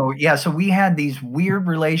 Wow. So we had these weird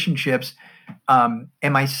relationships. And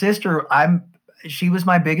my sister, she was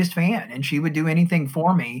my biggest fan, and she would do anything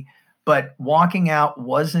for me. But walking out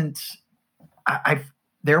wasn't.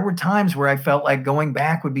 There were times where I felt like going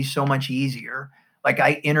back would be so much easier. Like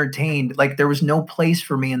I entertained, like there was no place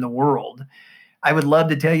for me in the world. I would love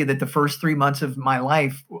to tell you that the first 3 months of my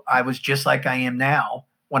life, I was just like I am now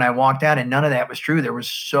when I walked out, and none of that was true. There was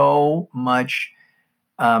so much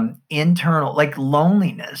internal, like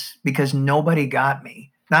loneliness, because nobody got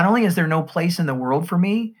me. Not only is there no place in the world for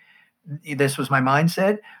me, this was my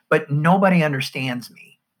mindset, but nobody understands me.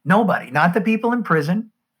 Nobody, not the people in prison.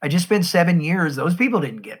 I just spent 7 years. Those people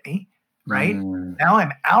didn't get me, right? Now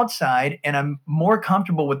I'm outside and I'm more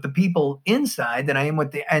comfortable with the people inside than I am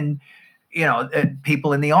with and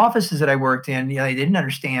people in the offices that I worked in, they didn't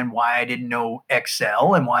understand why I didn't know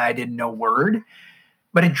Excel and why I didn't know Word,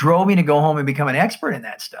 but it drove me to go home and become an expert in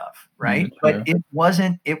that stuff, right? But it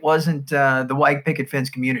wasn't the white picket fence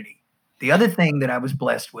community. The other thing that I was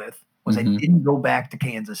blessed with was I didn't go back to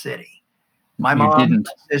Kansas City. My mom,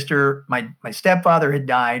 my sister, my stepfather had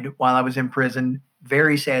died while I was in prison.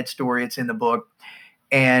 Very sad story. It's in the book.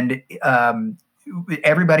 And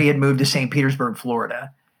everybody had moved to St. Petersburg,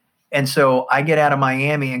 Florida. And so I get out of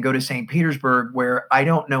Miami and go to St. Petersburg, where I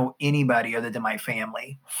don't know anybody other than my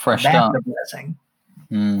family. Fresh That's start. a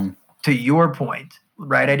blessing. To your point,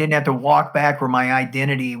 right? I didn't have to walk back where my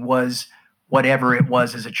identity was whatever it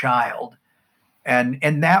was as a child. And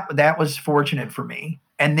that was fortunate for me.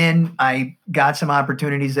 And then I got some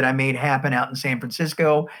opportunities that I made happen out in San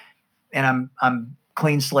Francisco, and I'm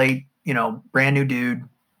clean slate, brand new dude,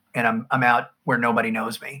 and I'm out where nobody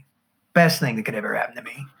knows me. Best thing that could ever happen to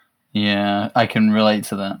me. Yeah, I can relate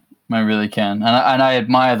to that. I really can, and I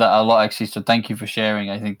admire that a lot, actually. So thank you for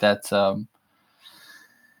sharing. I think that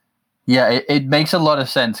it makes a lot of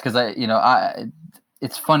sense, because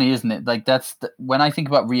it's funny, isn't it? Like when I think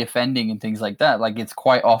about reoffending and things like that, like it's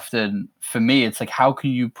quite often for me, it's like, how can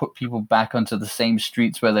you put people back onto the same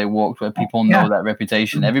streets where they walked, where people know that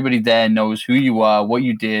reputation? Everybody there knows who you are, what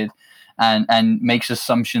you did, and makes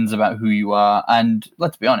assumptions about who you are. And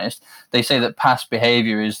let's be honest, they say that past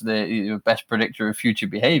behavior is the best predictor of future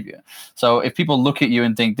behavior. So if people look at you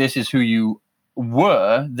and think this is who you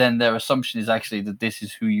were, then their assumption is actually that this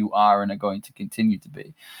is who you are and are going to continue to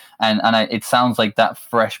be. And it sounds like that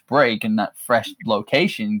fresh break and that fresh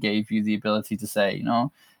location gave you the ability to say,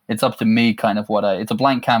 it's up to me, kind of it's a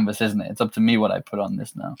blank canvas, isn't it? It's up to me what I put on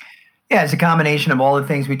this now. Yeah, it's a combination of all the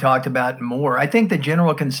things we talked about and more. I think the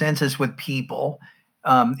general consensus with people,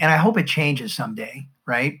 and I hope it changes someday,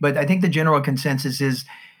 right? But I think the general consensus is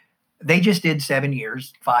they just did 7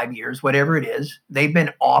 years, 5 years, whatever it is. They've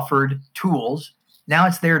been offered tools. Now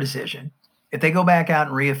it's their decision. If they go back out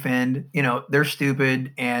and reoffend, they're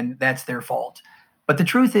stupid and that's their fault. But the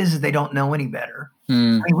truth is they don't know any better. I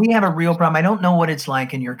mean, we have a real problem. I don't know what it's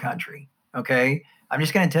like in your country, okay? I'm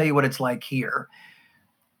just going to tell you what it's like here.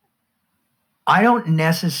 I don't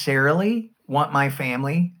necessarily want my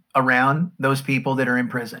family around those people that are in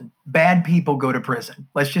prison. Bad people go to prison.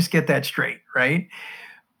 Let's just get that straight, right?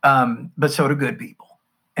 But so do good people.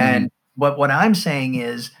 And what I'm saying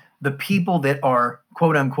is the people that are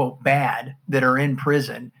quote unquote bad that are in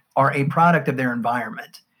prison are a product of their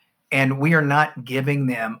environment. And we are not giving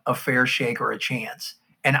them a fair shake or a chance.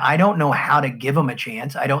 And I don't know how to give them a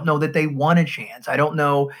chance. I don't know that they want a chance. I don't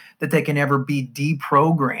know that they can ever be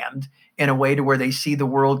deprogrammed in a way to where they see the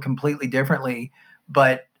world completely differently.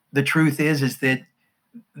 But the truth is that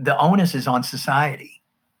the onus is on society.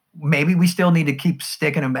 Maybe we still need to keep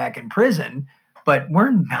sticking them back in prison, but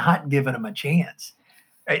we're not giving them a chance.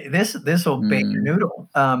 This will bake your noodle.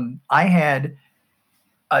 I had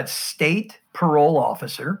a state parole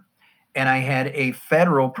officer and I had a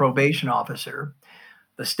federal probation officer.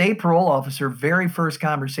 The state parole officer, very first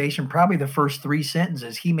conversation, probably the first 3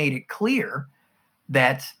 sentences, he made it clear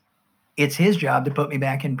that it's his job to put me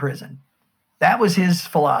back in prison. That was his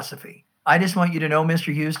philosophy. I just want you to know,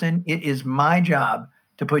 Mr. Houston, it is my job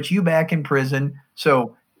to put you back in prison.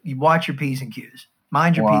 So you watch your P's and Q's.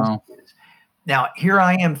 Mind your P's and Q's. Now, here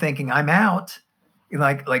I am thinking I'm out.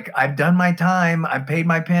 Like I've done my time. I've paid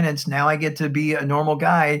my penance. Now I get to be a normal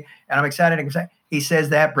guy, and I'm excited. He says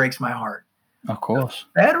that breaks my heart. Of course.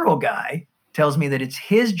 The federal guy tells me that it's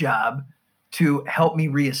his job to help me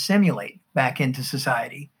reassimilate back into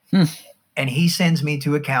society. And he sends me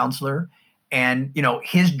to a counselor, and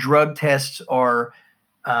his drug tests are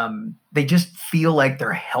they just feel like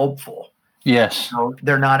they're helpful. Yes.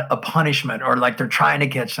 They're not a punishment or like they're trying to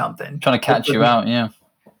catch something. Trying to catch you out, yeah.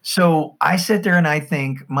 So I sit there and I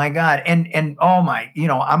think, my God, and oh my,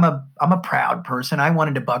 I'm a proud person. I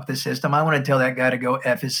wanted to buck the system. I wanted to tell that guy to go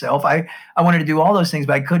F himself. I wanted to do all those things,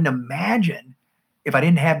 but I couldn't imagine if I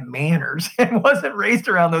didn't have manners and wasn't raised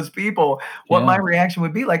around those people, what my reaction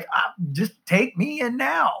would be like. Just take me in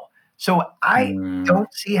now. So I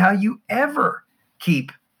don't see how you ever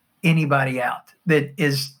keep anybody out that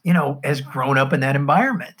is, has grown up in that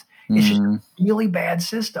environment. It's just a really bad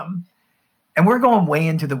system. And we're going way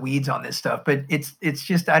into the weeds on this stuff, but it's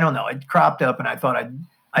just, I don't know. It cropped up and I thought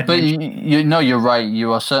I'd but you're right.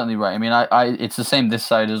 You are certainly right. I mean, I it's the same this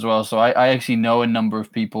side as well. So I actually know a number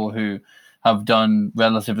of people who have done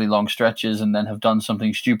relatively long stretches and then have done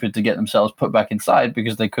something stupid to get themselves put back inside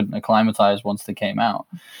because they couldn't acclimatize once they came out.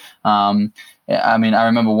 I mean, I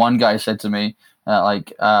remember one guy said to me,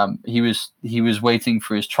 He was waiting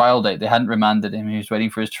for his trial date. They hadn't remanded him. He was waiting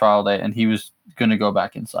for his trial date, and he was going to go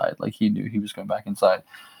back inside. Like, he knew he was going back inside.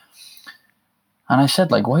 And I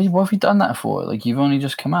said, like, what have you done that for? Like, you've only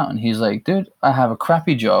just come out. And he's like, dude, I have a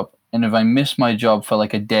crappy job. And if I miss my job for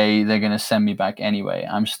like a day, they're going to send me back anyway.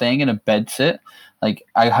 I'm staying in a bed sit. Like,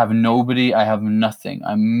 I have nobody. I have nothing.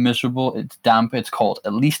 I'm miserable. It's damp. It's cold.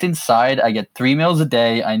 At least inside, I get 3 meals a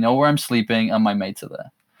day. I know where I'm sleeping, and my mates are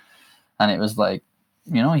there. And it was like,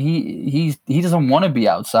 you know, he doesn't want to be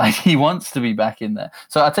outside. He wants to be back in there.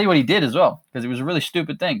 So I'll tell you what he did as well, because it was a really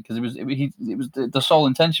stupid thing. Because the sole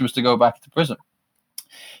intention was to go back to prison.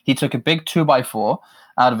 He took a big 2x4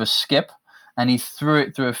 out of a skip, and he threw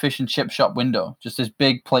it through a fish and chip shop window, just this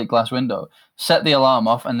big plate glass window, set the alarm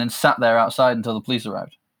off, and then sat there outside until the police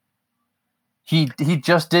arrived. He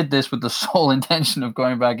just did this with the sole intention of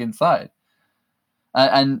going back inside.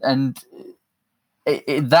 That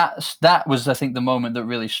was, I think, the moment that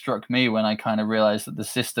really struck me, when I kind of realized that the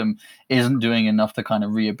system isn't doing enough to kind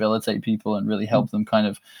of rehabilitate people and really help them kind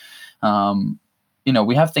of, you know,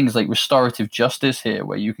 we have things like restorative justice here,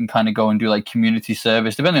 where you can kind of go and do like community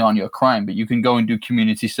service, depending on your crime, but you can go and do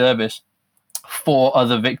community service for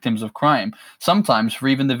other victims of crime, sometimes for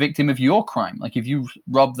even the victim of your crime. Like, if you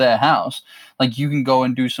rob their house, like, you can go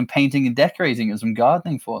and do some painting and decorating and some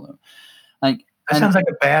gardening for them. Like, that sounds like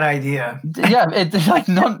a bad idea. Yeah, it's like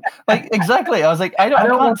not like exactly. I was like, I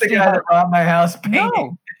don't want the guy that robbed my house painting.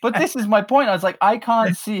 No, but this is my point. I was like, I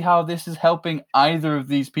can't see how this is helping either of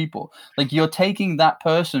these people. Like, you're taking that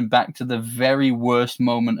person back to the very worst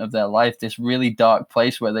moment of their life, this really dark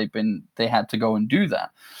place where they had to go and do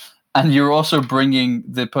that. And you're also bringing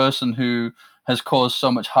the person who has caused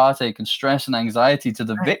so much heartache and stress and anxiety to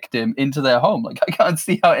the victim into their home. Like, I can't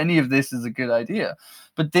see how any of this is a good idea.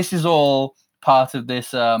 But this is all part of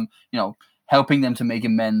this, you know, helping them to make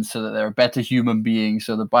amends so that they're a better human being,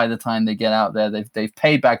 so that by the time they get out there, they've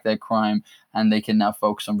paid back their crime and they can now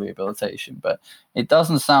focus on rehabilitation. But it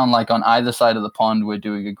doesn't sound like on either side of the pond we're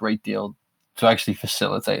doing a great deal to actually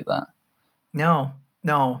facilitate that. No.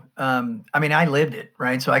 I mean, I lived it,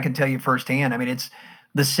 right? So I can tell you firsthand. I mean, it's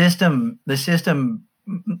the system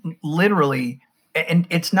literally, and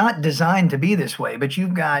it's not designed to be this way, but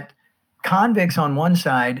you've got convicts on one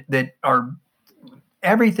side that are,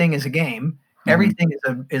 everything is a game. Everything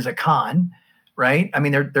is a con, right? I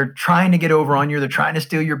mean, they're trying to get over on you. They're trying to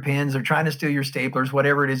steal your pens. They're trying to steal your staplers,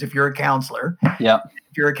 whatever it is. If you're a counselor, if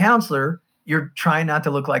you're a counselor, you're trying not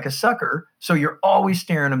to look like a sucker. So you're always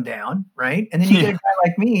staring them down, right? And then you get a guy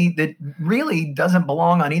like me that really doesn't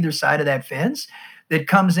belong on either side of that fence, that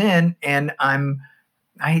comes in, and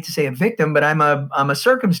I hate to say a victim, but I'm a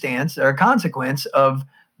circumstance or a consequence of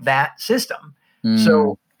that system.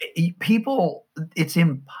 So people, it's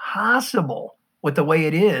impossible with the way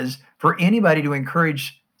it is for anybody to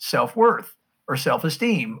encourage self-worth or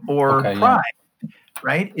self-esteem or pride,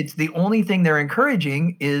 right? It's the only thing they're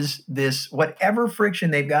encouraging is this, whatever friction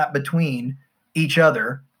they've got between each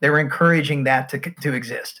other, they're encouraging that to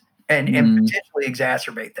exist and potentially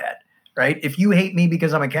exacerbate that, right? If you hate me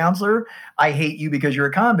because I'm a counselor, I hate you because you're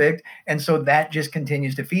a convict. And so that just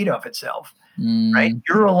continues to feed off itself. Right?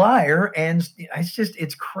 You're a liar. And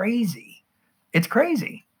it's crazy. It's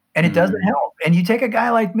crazy. And it doesn't help. And you take a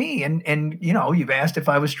guy like me and, you know, you've asked if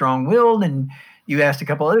I was strong-willed, and you asked a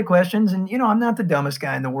couple other questions, and, you know, I'm not the dumbest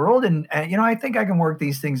guy in the world. And, you know, I think I can work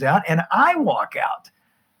these things out, and I walk out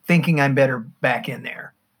thinking I'm better back in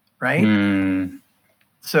there. Right.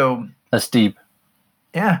 So that's deep.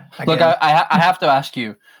 Yeah. Look, I have to ask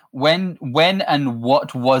you, when and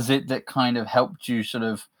what was it that kind of helped you sort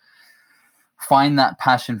of find that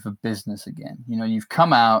passion for business again? You know, you've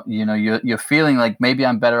come out, you know, you're feeling like maybe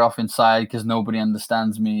I'm better off inside because nobody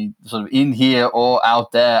understands me, sort of in here or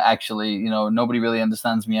out there. Actually, you know, nobody really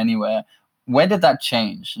understands me anywhere. When did that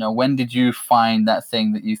change? You know, when did you find that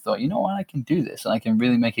thing that you thought, you know what, I can do this and I can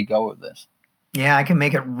really make a go of this? Yeah, I can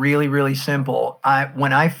make it really, really simple.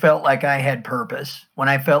 When I felt like I had purpose, when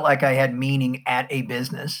I felt like I had meaning at a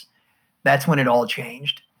business, that's when it all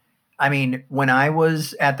changed. I mean, when I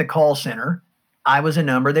was at the call center, I was a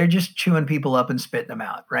number. They're just chewing people up and spitting them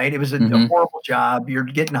out, right? It was a horrible job. You're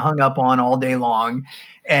getting hung up on all day long.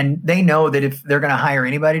 And they know that if they're going to hire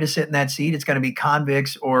anybody to sit in that seat, it's going to be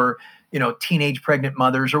convicts or, you know, teenage pregnant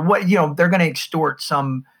mothers or what, you know, they're going to extort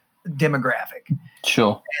some demographic.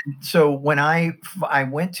 Sure. And so when I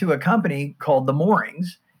went to a company called The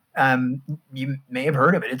Moorings, you may have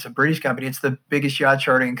heard of it. It's a British company. It's the biggest yacht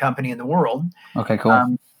chartering company in the world. Okay,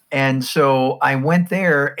 cool. And so I went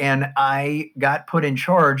there and I got put in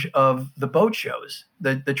charge of the boat shows,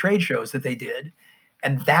 the trade shows that they did.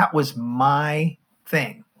 And that was my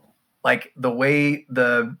thing. like the way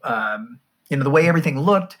the way everything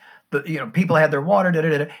looked. People had their water,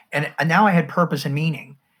 and now I had purpose and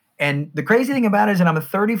meaning. And the crazy thing about it is that I'm a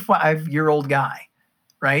 35-year-old guy,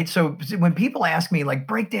 right? So when people ask me, like,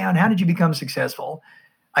 break down, how did you become successful?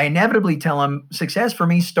 I inevitably tell them success for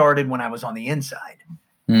me started when I was on the inside,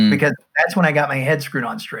 because that's when I got my head screwed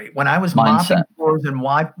on straight. When I was mopping floors and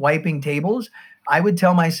wiping tables, I would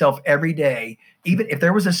tell myself every day, even if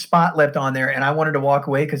there was a spot left on there and I wanted to walk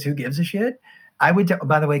away because who gives a shit, I would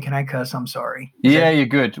by the way, can I cuss? I'm sorry. You're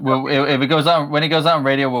good. Well, if it goes on, when it goes on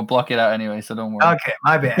radio, we'll block it out anyway, so don't worry. Okay,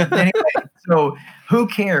 my bad. Anyway, so who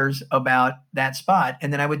cares about that spot?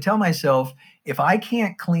 And then I would tell myself, if I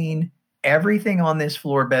can't clean everything on this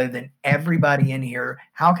floor better than everybody in here,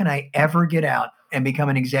 how can I ever get out and become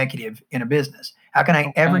an executive in a business? How can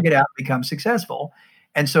I ever get out and become successful?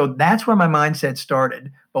 And so that's where my mindset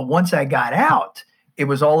started. But once I got out, it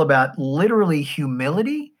was all about literally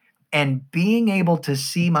humility and being able to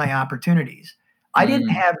see my opportunities. I didn't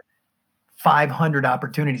have 500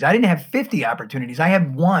 opportunities. I didn't have 50 opportunities. I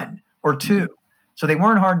had 1 or 2. So they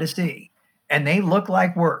weren't hard to see. And they look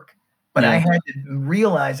like work. But I had to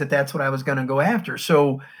realize that that's what I was going to go after.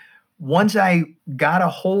 So once I got a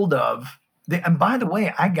hold of and by the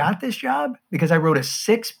way, I got this job because I wrote a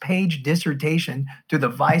 6-page dissertation to the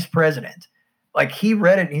vice president. Like, he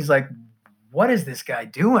read it and he's like, what is this guy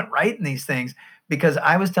doing writing these things? Because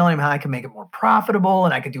I was telling him how I could make it more profitable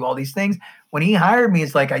and I could do all these things. When he hired me,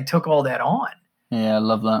 it's like I took all that on. Yeah, I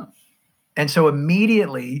love that. And so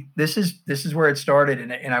immediately, this is where it started.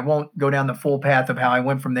 And I won't go down the full path of how I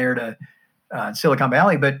went from there to Silicon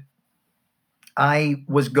Valley, but I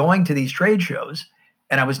was going to these trade shows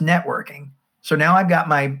and I was networking. So now I've got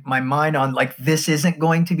my mind on, like, this isn't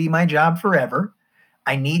going to be my job forever.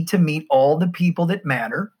 I need to meet all the people that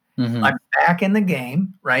matter. Mm-hmm. I'm back in the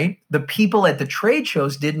game, right? The people at the trade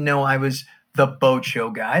shows didn't know I was the boat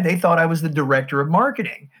show guy. They thought I was the director of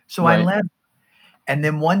marketing. So I left. And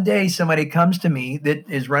then one day somebody comes to me that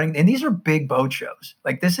is running, and these are big boat shows.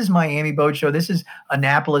 Like, this is Miami Boat Show. This is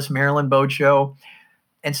Annapolis, Maryland Boat Show.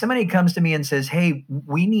 And somebody comes to me and says, hey,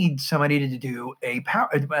 we need somebody to do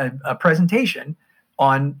a presentation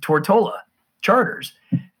on Tortola charters.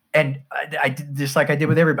 And I just like I did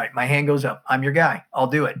with everybody, my hand goes up. I'm your guy. I'll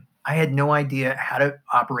do it. I had no idea how to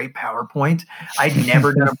operate PowerPoint. I'd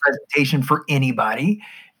never done a presentation for anybody.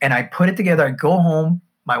 And I put it together. I go home.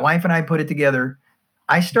 My wife and I put it together.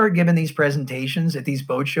 I start giving these presentations at these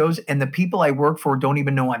boat shows, and the people I work for don't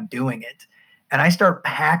even know I'm doing it. And I start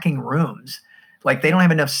packing rooms. Like, they don't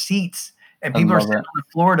have enough seats, and people are sitting on the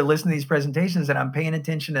floor to listen to these presentations, and I'm paying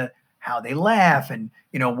attention to how they laugh and,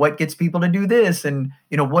 what gets people to do this, and,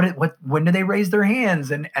 when do they raise their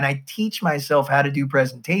hands? And I teach myself how to do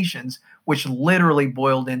presentations, which literally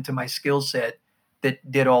boiled into my skill set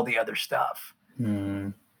that did all the other stuff.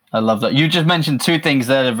 I love that. You just mentioned 2 things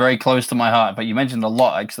that are very close to my heart, but you mentioned a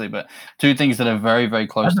lot, actually, but 2 things that are very, very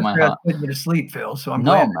close to my heart. Putting you to sleep, Phil. So I'm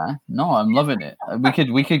glad. Man. No, I'm loving it.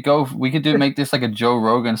 We could make this like a Joe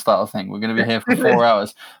Rogan style thing. We're going to be here for 4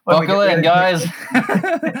 hours. Buckle in, guys.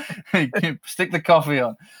 Stick the coffee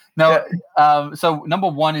on. No. So number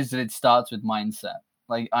 1 is that it starts with mindset.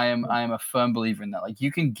 Like, I am a firm believer in that. Like,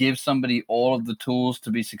 you can give somebody all of the tools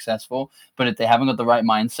to be successful, but if they haven't got the right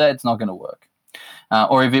mindset, it's not going to work.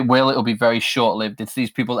 Or if it will, it'll be very short-lived. It's these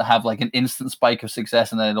people that have like an instant spike of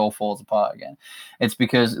success and then it all falls apart again. It's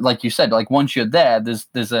because, like you said, like, once you're there,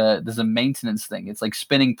 there's a maintenance thing. It's like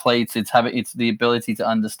spinning plates. It's the ability to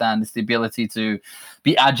understand. It's the ability to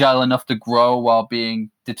be agile enough to grow while being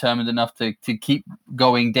determined enough to keep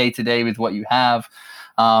going day to day with what you have.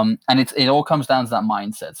 And it all comes down to that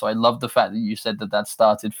mindset. So I love the fact that you said that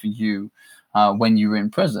started for you when you were in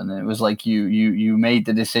prison. And it was like you made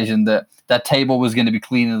the decision that table was going to be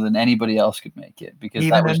cleaner than anybody else could make it, because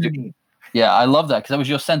even that was I love that, because that was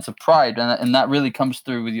your sense of pride, and that really comes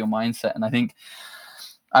through with your mindset. And I think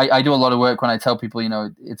I do a lot of work when I tell people,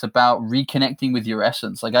 it's about reconnecting with your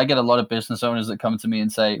essence. Like, I get a lot of business owners that come to me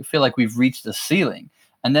and say, I feel like we've reached the ceiling.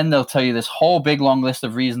 And then they'll tell you this whole big long list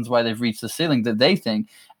of reasons why they've reached the ceiling that they think.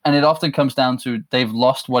 And it often comes down to they've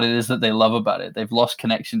lost what it is that they love about it. They've lost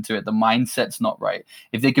connection to it. The mindset's not right.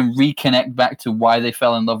 If they can reconnect back to why they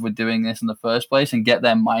fell in love with doing this in the first place and get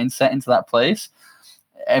their mindset into that place,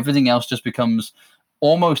 everything else just becomes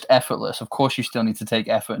almost effortless. Of course, you still need to take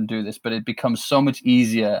effort and do this, but it becomes so much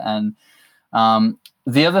easier. And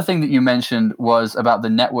the other thing that you mentioned was about the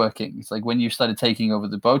networking. It's like when you started taking over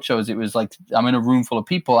the boat shows, it was like, I'm in a room full of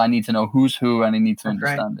people. I need to know who's who, and I need to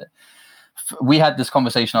understand it. We had this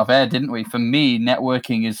conversation off air, didn't we? For me,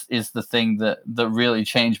 networking is the thing that really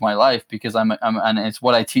changed my life, because and it's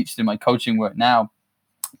what I teach through my coaching work now.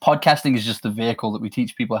 podcasting is just the vehicle that we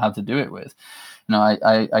teach people how to do it with.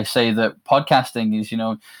 I say that podcasting is,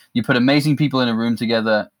 you put amazing people in a room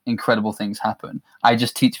together, incredible things happen. I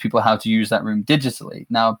just teach people how to use that room digitally.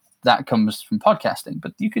 Now, that comes from podcasting,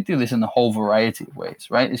 but you could do this in a whole variety of ways,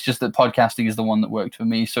 right? It's just that podcasting is the one that worked for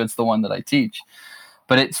me, so it's the one that I teach.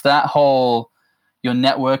 But it's that whole, your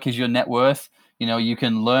network is your net worth. You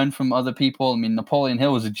can learn from other people. I mean, Napoleon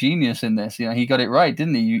Hill was a genius in this. He got it right,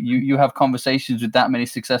 didn't he? You have conversations with that many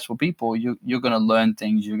successful people. You're going to learn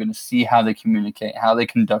things. You're going to see how they communicate, how they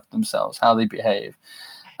conduct themselves, how they behave.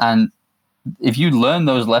 And if you learn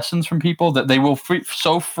those lessons from people that they will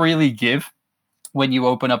so freely give when you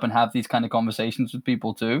open up and have these kind of conversations with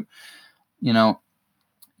people too,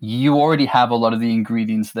 you already have a lot of the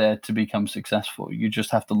ingredients there to become successful. You just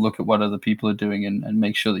have to look at what other people are doing and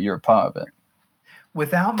make sure that you're a part of it.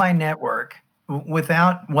 Without my network,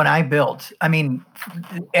 without what I built, I mean,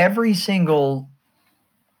 every single,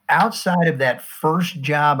 outside of that first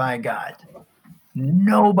job I got,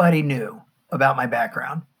 nobody knew about my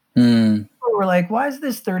background. People were like, why is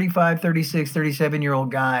this 35, 36, 37-year-old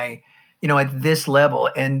guy, at this level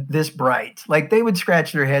and this bright? Like, they would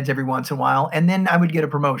scratch their heads every once in a while, and then I would get a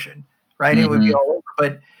promotion, right? It would be all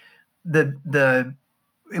over.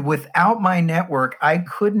 But without my network, I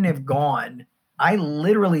couldn't have gone. I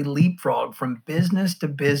literally leapfrogged from business to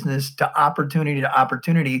business to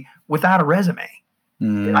opportunity without a resume.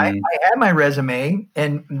 I had my resume,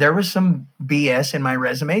 and there was some BS in my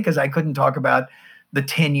resume because I couldn't talk about the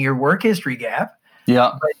 10-year work history gap.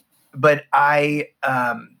 Yeah. But I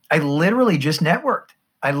literally just networked.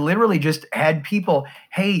 I literally just had people,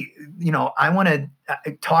 hey, I want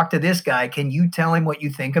to talk to this guy. Can you tell him what you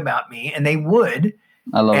think about me? And they would.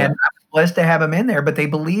 I love it. I was blessed to have him in there, but they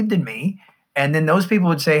believed in me. And then those people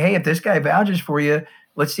would say, hey, if this guy vouches for you,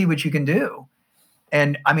 let's see what you can do.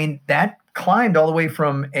 And I mean, that climbed all the way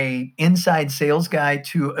from a inside sales guy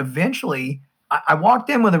to eventually I walked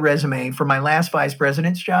in with a resume for my last vice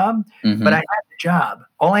president's job, but I had the job.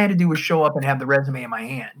 All I had to do was show up and have the resume in my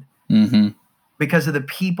hand because of the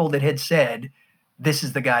people that had said, this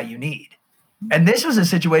is the guy you need. And this was a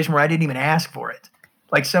situation where I didn't even ask for it.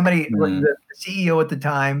 Like somebody, the CEO at the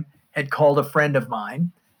time had called a friend of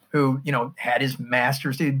mine who, had his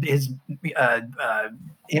master's, his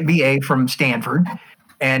MBA from Stanford,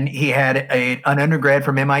 and he had an undergrad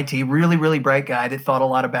from MIT, really, really bright guy that thought a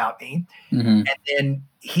lot about me. And then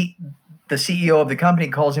the CEO of the company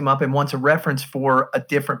calls him up and wants a reference for a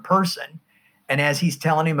different person. And as he's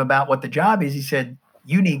telling him about what the job is, he said,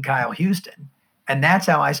 you need Kyle Houston. And that's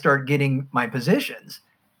how I started getting my positions.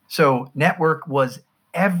 So network was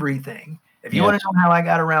everything. If you want to know how I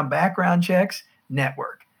got around background checks,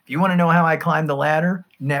 network. If you want to know how I climbed the ladder,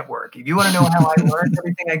 network. If you want to know how I learned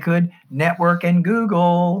everything I could, network and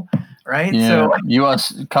Google, right? Yeah,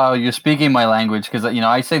 so Kyle, you're speaking my language because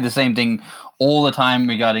I say the same thing all the time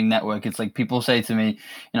regarding network. It's like people say to me,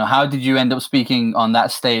 how did you end up speaking on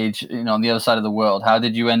that stage, on the other side of the world? How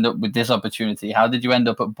did you end up with this opportunity? How did you end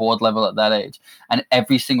up at board level at that age? And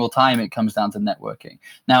every single time it comes down to networking.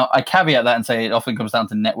 Now, I caveat that and say it often comes down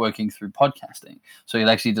to networking through podcasting. So it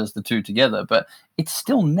actually does the two together, but it's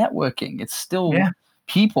still networking. It's still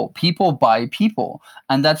people buy people.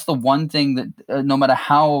 And that's the one thing that no matter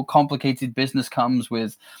how complicated business comes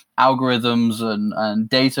with algorithms and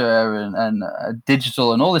data and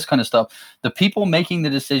digital and all this kind of stuff, the people making the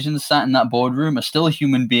decisions sat in that boardroom are still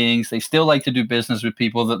human beings. They still like to do business with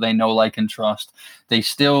people that they know, like, and trust. They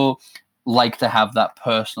still like to have that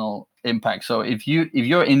personal impact. So if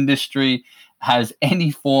your industry has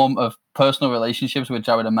any form of personal relationships, which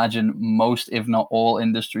I would imagine most, if not all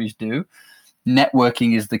industries do,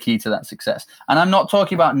 networking is the key to that success. And I'm not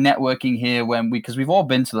talking about networking here because we've all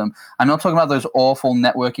been to them. I'm not talking about those awful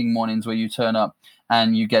networking mornings where you turn up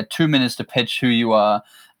and you get 2 minutes to pitch who you are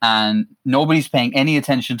and nobody's paying any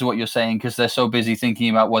attention to what you're saying because they're so busy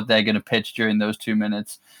thinking about what they're going to pitch during those 2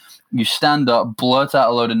 minutes. You stand up, blurt out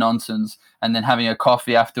a load of nonsense, and then having a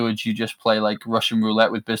coffee afterwards, you just play like Russian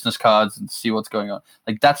roulette with business cards and see what's going on.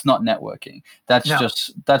 Like, that's not networking. That's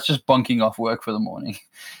just bunking off work for the morning.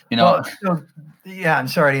 Well, I'm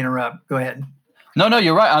sorry to interrupt. Go ahead. No,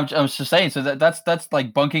 you're right. I'm just saying. So that's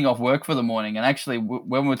like bunking off work for the morning. And actually,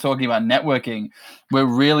 when we're talking about networking, we're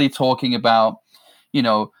really talking about,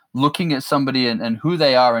 looking at somebody and who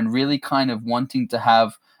they are and really kind of wanting to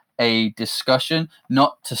have a discussion,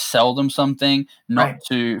 not to sell them something,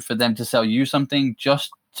 for them to sell you something,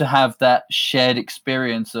 just to have that shared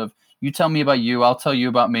experience of, you tell me about you, I'll tell you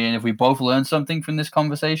about me, and if we both learn something from this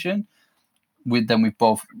conversation, then we've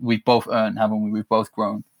both earned, haven't we? We've both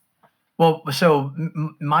grown. Well, so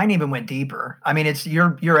mine even went deeper. I mean,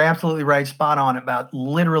 you're absolutely right, spot on about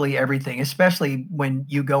literally everything, especially when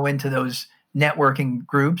you go into those networking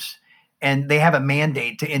groups and they have a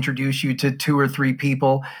mandate to introduce you to two or three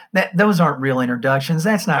people. That those aren't real introductions.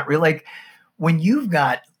 That's not real. Like when you've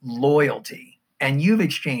got loyalty and you've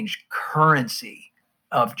exchanged currency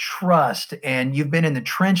of trust and you've been in the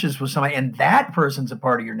trenches with somebody and that person's a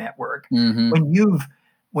part of your network. Mm-hmm.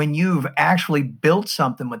 When you've actually built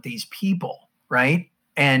something with these people, right?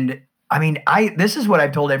 And I mean, this is what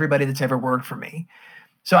I've told everybody that's ever worked for me.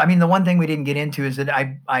 So I mean, the one thing we didn't get into is that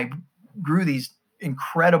I grew these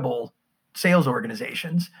incredible sales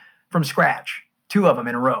organizations from scratch, 2 of them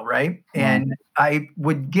in a row, right? And I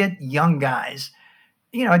would get young guys,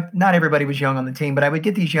 not everybody was young on the team, but I would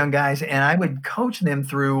get these young guys and I would coach them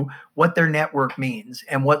through what their network means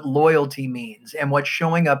and what loyalty means and what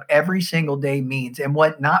showing up every single day means and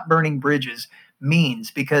what not burning bridges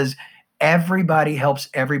means, because everybody helps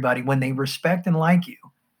everybody when they respect and like you.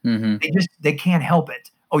 Mm-hmm. They can't help it.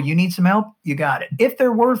 Oh, you need some help? You got it. If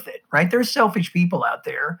they're worth it, right? There's selfish people out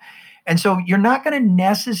there. And so you're not going to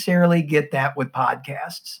necessarily get that with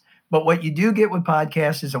podcasts. But what you do get with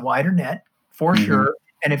podcasts is a wider net for sure.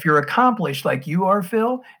 And if you're accomplished like you are,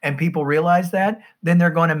 Phil, and people realize that, then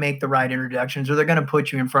they're going to make the right introductions or they're going to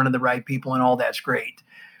put you in front of the right people and all that's great.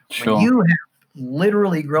 Sure. When you have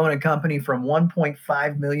literally grown a company from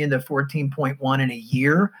 1.5 million to 14.1 in a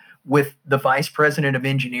year with the vice president of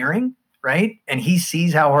engineering, right? And he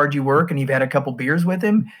sees how hard you work and you've had a couple beers with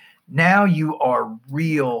him. Now you are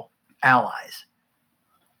real allies,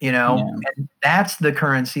 and that's the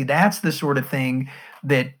currency. That's the sort of thing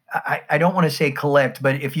that I don't want to say collect,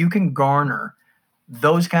 but if you can garner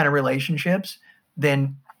those kind of relationships,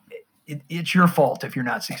 then it's your fault if you're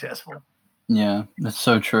not successful. Yeah, that's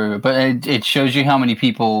so true. But it shows you how many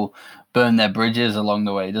people burn their bridges along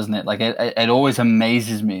the way, doesn't it? Like it always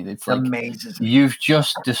amazes me. It's like you've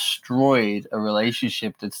just destroyed a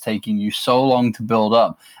relationship that's taking you so long to build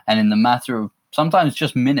up, and in the matter of sometimes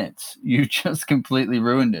just minutes, you just completely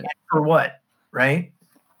ruined it. For what, right?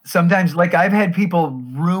 Sometimes, like I've had people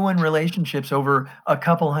ruin relationships over a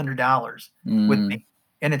couple $100 with me,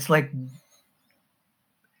 and it's like,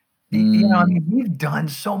 I mean, we've done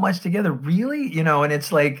so much together, really, and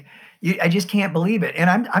it's like, I just can't believe it. And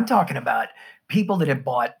I'm talking about people that have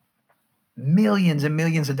bought millions and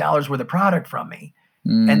millions of dollars worth of product from me,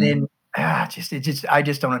 and then I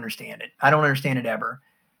just don't understand it. I don't understand it ever.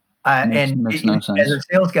 Makes no sense. As a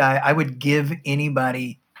sales guy, I would give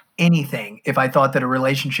anybody anything if I thought that a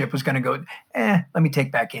relationship was going to go. Let me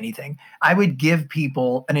take back anything. I would give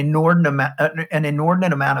people an inordinate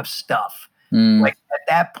amount of stuff. Like at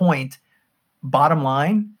that point, bottom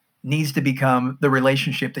line needs to become the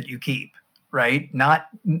relationship that you keep, right? Not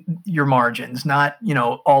your margins, not,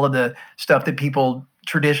 all of the stuff that people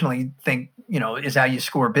traditionally think, is how you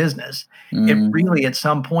score business. It really at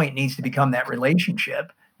some point needs to become that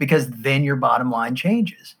relationship, because then your bottom line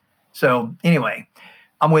changes. So anyway,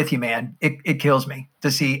 I'm with you, man. It kills me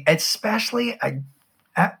to see, especially,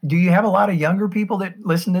 do you have a lot of younger people that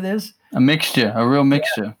listen to this? A real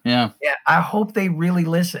mixture. Yeah. I hope they really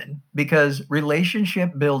listen, because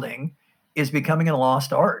relationship building is becoming a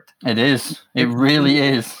lost art. It is. It really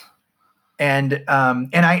is. And I'm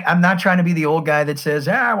not trying to be the old guy that says,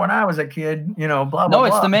 when I was a kid, blah, blah, blah. No,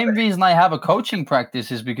 it's the main reason I have a coaching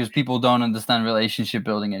practice is because people don't understand relationship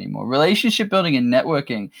building anymore. Relationship building and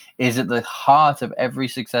networking is at the heart of every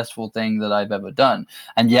successful thing that I've ever done.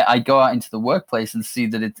 And yet I go out into the workplace and see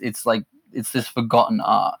that it's like, it's this forgotten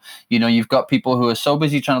art. You've got people who are so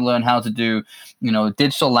busy trying to learn how to do,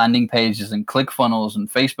 digital landing pages and ClickFunnels and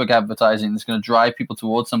Facebook advertising that's going to drive people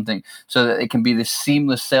towards something, so that it can be this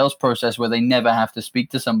seamless sales process where they never have to speak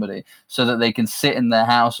to somebody, so that they can sit in their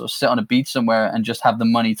house or sit on a beach somewhere and just have the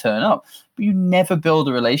money turn up. But you never build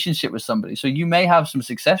a relationship with somebody. So you may have some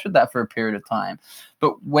success with that for a period of time.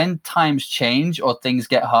 But when times change or things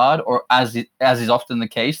get hard, or as is often the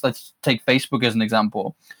case, let's take Facebook as an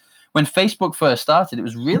example. When Facebook first started, it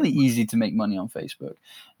was really easy to make money on Facebook.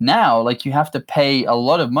 Now, like, you have to pay a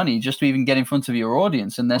lot of money just to even get in front of your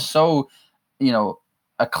audience. And they're so,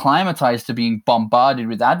 acclimatized to being bombarded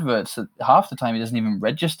with adverts that half the time it doesn't even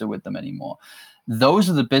register with them anymore. Those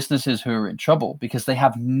are the businesses who are in trouble, because they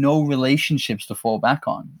have no relationships to fall back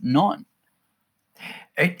on. None.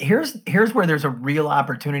 Here's where there's a real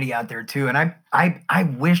opportunity out there too. And I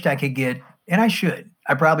wished I could get, and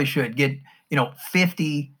I probably should get,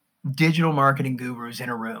 50 digital marketing gurus in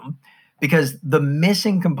a room, because the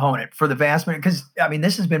missing component for the vast majority, because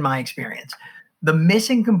this has been my experience. The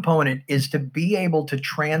missing component is to be able to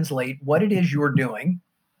translate what it is you're doing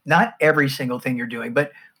not every single thing you're doing,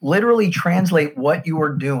 but literally translate what you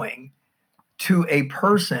are doing to a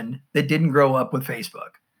person that didn't grow up with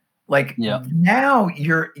Facebook. Like now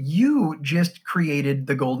you just created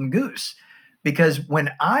the golden goose, because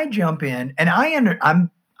when I jump in and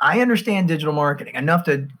I understand digital marketing enough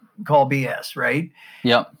to call BS, right?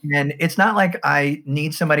 Yep. And it's not like I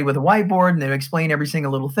need somebody with a whiteboard and they explain every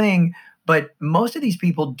single little thing, but most of these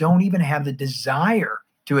people don't even have the desire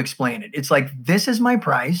to explain it. It's like, this is my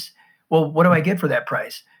price. Well, what do I get for that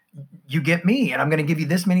price? You get me, and I'm going to give you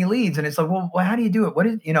this many leads. And it's like, well, how do you do it? What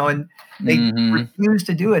is, and they refuse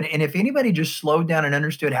to do it. And if anybody just slowed down and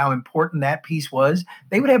understood how important that piece was,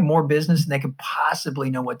 they would have more business than they could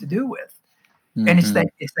possibly know what to do with. And it's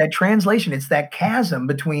that translation, it's that chasm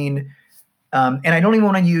between, and I don't even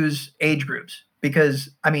want to use age groups, because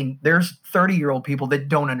I mean, there's 30-year-old people that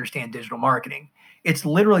don't understand digital marketing. It's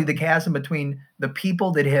literally the chasm between the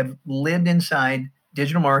people that have lived inside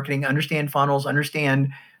digital marketing, understand funnels, understand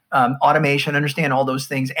automation, understand all those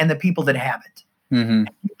things, and the people that haven't. You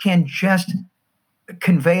can just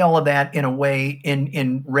convey all of that in a way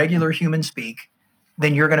in regular human speak,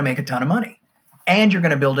 then you're going to make a ton of money, and you're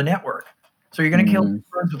going to build a network. So you're going to kill two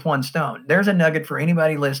birds with one stone. There's a nugget for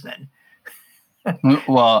anybody listening.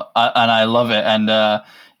 Well, I love it, and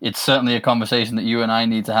it's certainly a conversation that you and I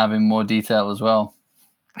need to have in more detail as well.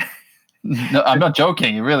 No, I'm not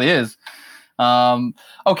joking. It really is.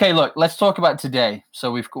 Okay, look, let's talk about today.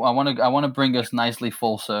 So I want to bring us nicely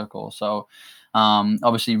full circle. So,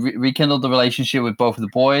 obviously rekindled the relationship with both of the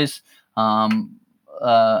boys.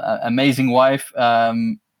 Amazing wife.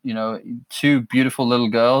 Two beautiful little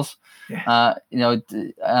girls. Yeah.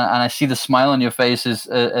 And I see the smile on your face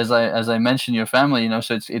as I mentioned your family.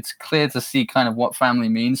 So it's clear to see kind of what family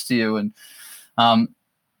means to you. And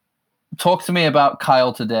talk to me about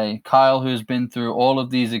Kyle today. Kyle, who's been through all of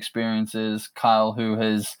these experiences. Kyle, who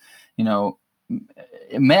has,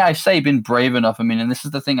 may I say, been brave enough. I mean, and this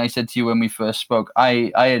is the thing I said to you when we first spoke.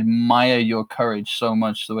 I admire your courage so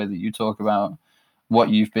much, the way that you talk about what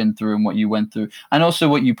you've been through and what you went through, and also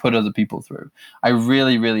what you put other people through. I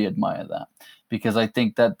really, really admire that, because I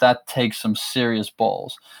think that takes some serious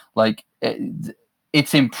balls. Like,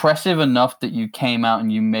 it's impressive enough that you came out and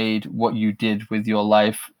you made what you did with your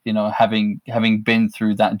life, having been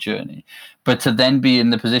through that journey. But to then be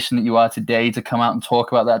in the position that you are today, to come out and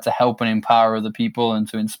talk about that, to help and empower other people and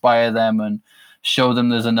to inspire them and show them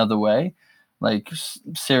there's another way, like,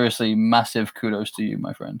 seriously, massive kudos to you,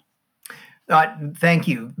 my friend. Thank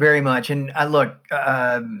you very much. And look,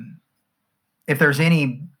 if there's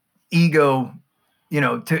any ego,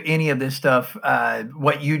 to any of this stuff,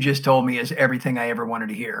 what you just told me is everything I ever wanted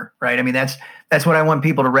to hear. Right. I mean, that's what I want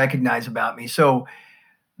people to recognize about me. So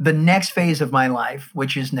the next phase of my life,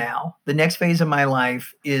 which is now, the next phase of my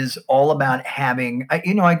life is all about having,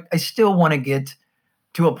 I still want to get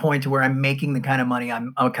to a point to where I'm making the kind of money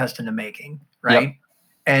I'm accustomed to making. Right. Yep.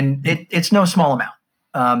 And it's no small amount.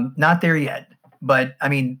 Not there yet, but I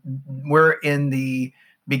mean, we're in the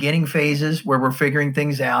beginning phases where we're figuring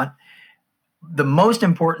things out. The most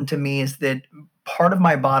important to me is that part of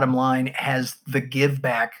my bottom line has the give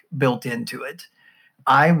back built into it.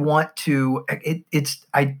 I want to,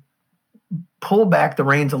 I pull back the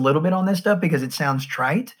reins a little bit on this stuff because it sounds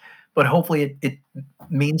trite, but hopefully it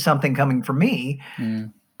means something coming from me.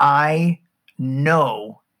 I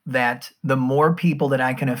know that the more people that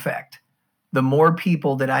I can affect, the more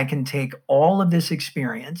people that I can take all of this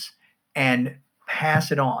experience and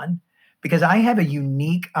pass it on, because I have a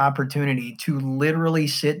unique opportunity to literally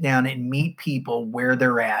sit down and meet people where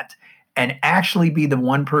they're at and actually be the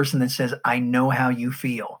one person that says, I know how you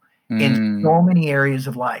feel in so many areas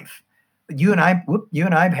of life. You and I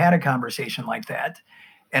have had a conversation like that.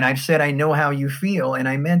 And I've said, I know how you feel. And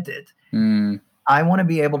I meant it. I want to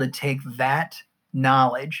be able to take that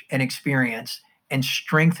knowledge and experience and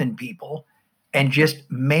strengthen people and just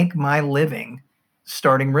make my living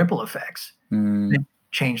starting ripple effects that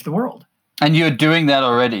change the world. And you're doing that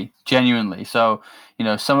already, genuinely. So,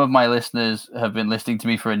 some of my listeners have been listening to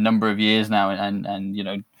me for a number of years now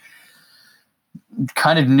and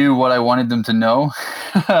kind of knew what I wanted them to know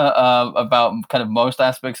about kind of most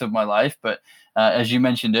aspects of my life. But as you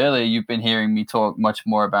mentioned earlier, you've been hearing me talk much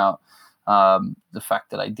more about the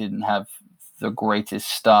fact that I didn't have the greatest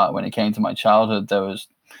start when it came to my childhood. There was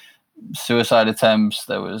suicide attempts,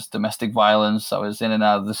 there was domestic violence, I was in and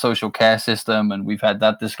out of the social care system, and we've had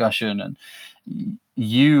that discussion. And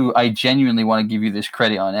I genuinely want to give you this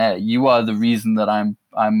credit on air. You are the reason that I'm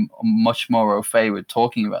much more au fait with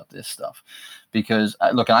talking about this stuff, because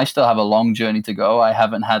look, and I still have a long journey to go. I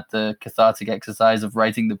haven't had the cathartic exercise of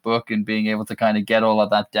writing the book and being able to kind of get all of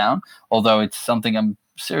that down, although it's something I'm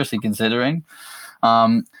seriously considering.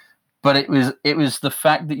 But it was the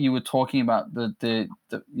fact that you were talking about the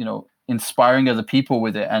inspiring other people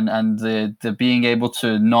with it, and the being able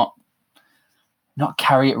to not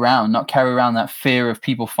carry around that fear of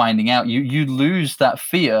people finding out. You lose that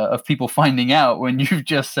fear of people finding out when you've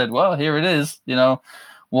just said, well, here it is,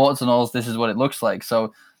 warts and all, this is what it looks like.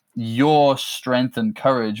 So your strength and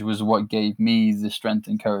courage was what gave me the strength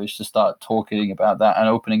and courage to start talking about that and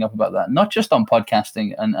opening up about that, not just on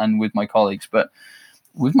podcasting and with my colleagues, but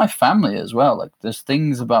with my family as well. Like, there's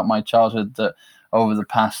things about my childhood that over the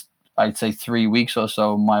past, I'd say 3 weeks or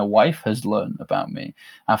so, my wife has learned about me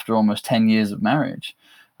after almost 10 years of marriage.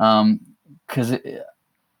 Because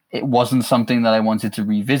it wasn't something that I wanted to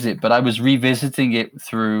revisit, but I was revisiting it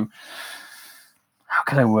through, how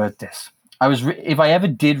could I word this? If I ever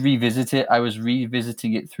did revisit it, I was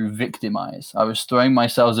revisiting it through victimize. I was throwing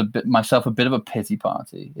myself a bit of a pity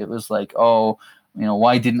party. It was like, oh,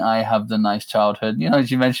 why didn't I have the nice childhood? As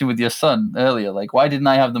you mentioned with your son earlier, like, why didn't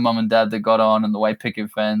I have the mom and dad that got on and the white picket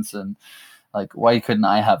fence, and like, why couldn't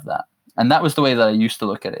I have that? And that was the way that I used to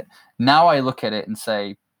look at it. Now I look at it and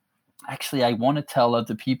say, actually, I want to tell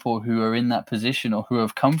other people who are in that position or who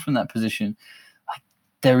have come from that position, like,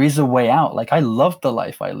 there is a way out. Like, I love the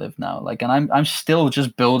life I live now. Like, and I'm still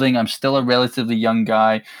just building. I'm still a relatively young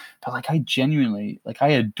guy, but like, I genuinely, like, I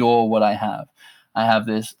adore what I have. I have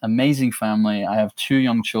this amazing family. I have 2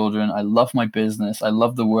 young children. I love my business. I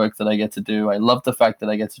love the work that I get to do. I love the fact that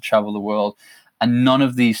I get to travel the world. And none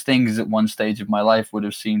of these things at one stage of my life would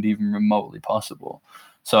have seemed even remotely possible.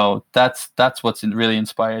 So that's what's really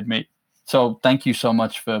inspired me. So thank you so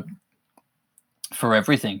much for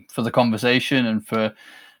everything, for the conversation, and for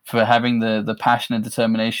having the passion and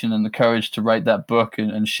determination and the courage to write that book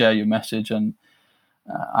and share your message. And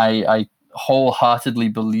I wholeheartedly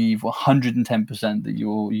believe 110% that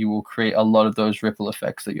you will create a lot of those ripple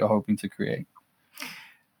effects that you're hoping to create.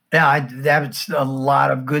 Yeah, that's a lot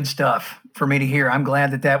of good stuff for me to hear. I'm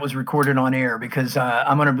glad that was recorded on air, because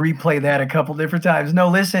I'm going to replay that a couple different times. No,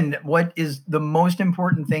 listen, what is the most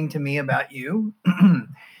important thing to me about you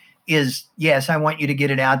is, yes, I want you to get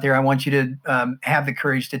it out there. I want you to have the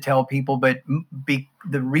courage to tell people. But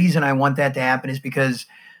the reason I want that to happen is because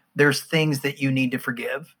there's things that you need to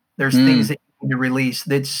forgive. There's things that you need to release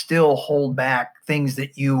that still hold back things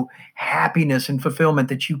that happiness and fulfillment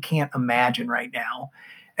that you can't imagine right now.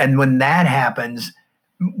 And when that happens,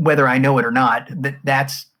 whether I know it or not,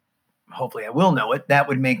 that's hopefully I will know it. That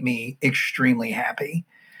would make me extremely happy.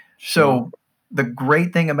 Sure. So the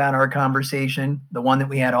great thing about our conversation, the one that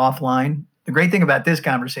we had offline, the great thing about this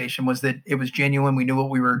conversation was that it was genuine. We knew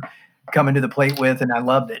what we were coming to the plate with, and I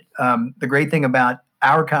loved it. The great thing about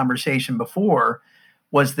our conversation before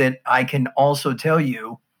was that I can also tell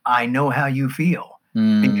you, I know how you feel,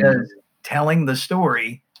 because telling the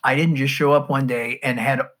story, I didn't just show up one day and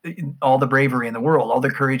had all the bravery in the world, all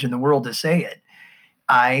the courage in the world to say it.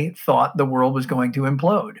 I thought the world was going to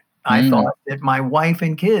implode. I thought that my wife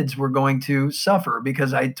and kids were going to suffer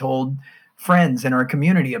because I told friends in our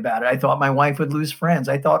community about it. I thought my wife would lose friends.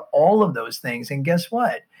 I thought all of those things. And guess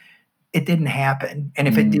what? It didn't happen. And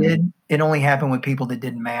if it did, it only happened with people that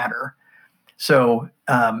didn't matter. So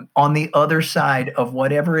on the other side of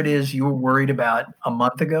whatever it is you were worried about a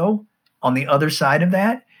month ago, on the other side of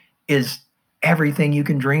that is everything you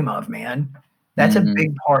can dream of, man. That's a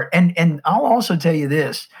big part. And I'll also tell you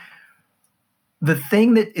this, the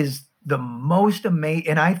thing that is the most amazing,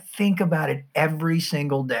 and I think about it every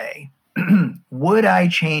single day, would I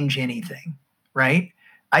change anything? Right?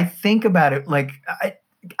 I think about it like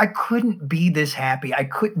I couldn't be this happy.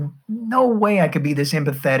 No way I could be this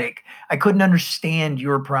empathetic. I couldn't understand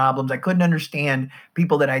your problems. I couldn't understand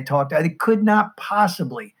people that I talked to. I could not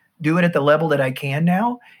possibly do it at the level that I can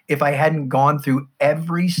now if I hadn't gone through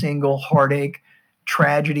every single heartache,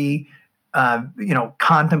 tragedy,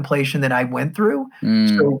 contemplation that I went through.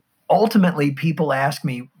 So ultimately, people ask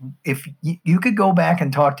me, if you could go back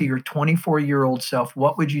and talk to your 24-year-old self,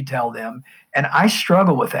 what would you tell them? And I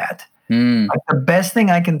struggle with that. Like, the best thing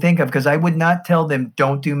I can think of, because I would not tell them,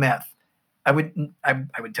 don't do meth. I would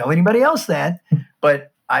tell anybody else that,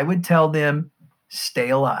 but I would tell them, stay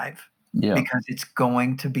alive, because it's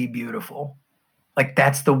going to be beautiful. Like,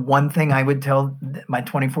 that's the one thing I would tell my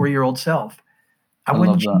 24-year-old self. I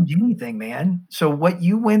wouldn't change anything, man. So what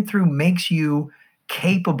you went through makes you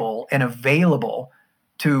capable and available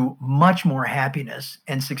to much more happiness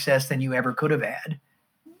and success than you ever could have had.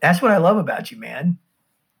 That's what I love about you, man.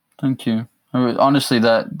 Thank you. Honestly,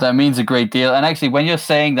 that means a great deal. And actually, when you're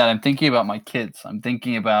saying that, I'm thinking about my kids. I'm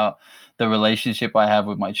thinking about the relationship I have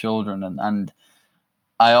with my children, and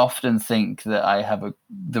I often think that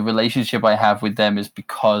the relationship I have with them is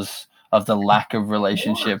because of the lack of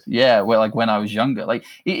relationship. Yeah, well, like when I was younger, like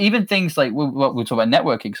even things like what we'll talk about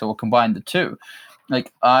networking, so we'll combine the two.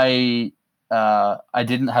 Like I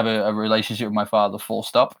didn't have a relationship with my father, full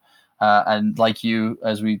stop. And like you,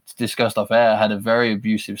 as we discussed off air, I had a very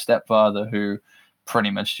abusive stepfather who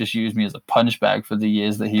pretty much just used me as a punch bag for the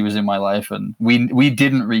years that he was in my life, and we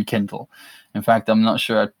didn't rekindle. In fact, I'm not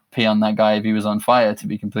sure I'd pee on that guy if he was on fire, to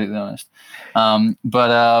be completely honest.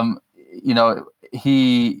 But you know,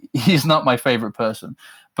 he's not my favorite person.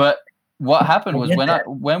 But what happened was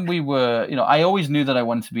when we were, you know, I always knew that I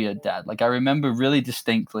wanted to be a dad. Like I remember really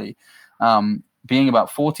distinctly being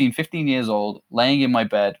about 14, 15 years old, laying in my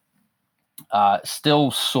bed,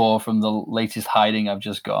 still sore from the latest hiding I've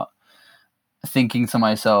just got, thinking to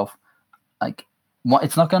myself, like,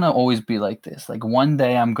 it's not going to always be like this. Like one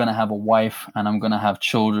day I'm going to have a wife and I'm going to have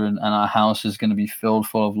children and our house is going to be filled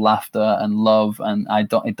full of laughter and love. And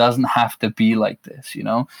it doesn't have to be like this, you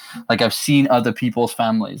know, like I've seen other people's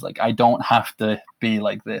families. Like I don't have to be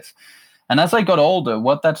like this. And as I got older,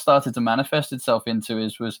 what that started to manifest itself into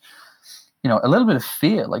was, you know, a little bit of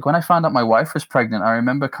fear. Like when I found out my wife was pregnant, I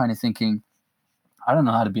remember kind of thinking, I don't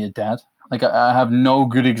know how to be a dad. Like I have no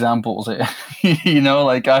good examples, you know,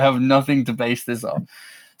 like I have nothing to base this on.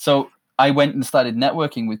 So I went and started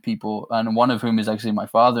networking with people, and one of whom is actually my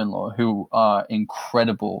father-in-law, who are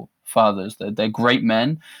incredible fathers. They're great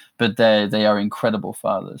men, but they are incredible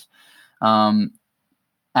fathers. And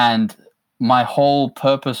my whole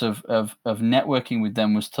purpose of networking with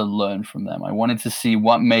them was to learn from them. I wanted to see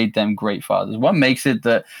what made them great fathers. What makes it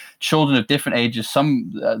that children of different ages,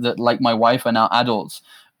 some that like my wife are now adults,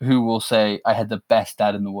 who will say, I had the best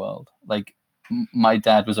dad in the world. Like my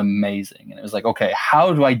dad was amazing. And it was like, okay,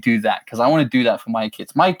 how do I do that? Because I want to do that for my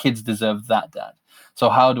kids. My kids deserve that dad. So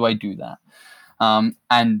how do I do that?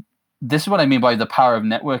 And this is what I mean by the power of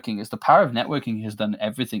networking. Is the power of networking has done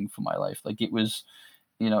everything for my life. Like it was,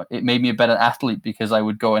 you know, it made me a better athlete because I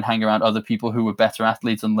would go and hang around other people who were better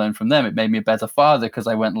athletes and learn from them. It made me a better father because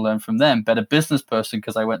I went and learned from them. Better business person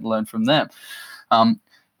because I went and learned from them.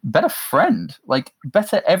 Better friend, like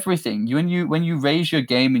better everything. When you raise your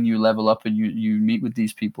game and you level up and you meet with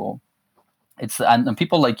these people, and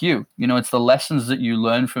people like you know, it's the lessons that you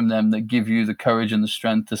learn from them that give you the courage and the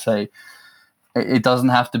strength to say, it doesn't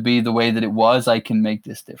have to be the way that it was. I can make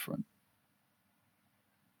this different.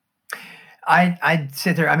 I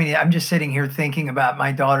sit there. I mean, I'm just sitting here thinking about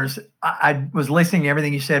my daughters. I was listening to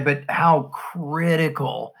everything you said, but how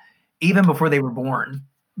critical, even before they were born,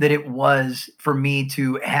 that it was for me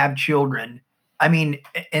to have children. I mean,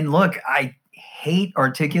 and look, I hate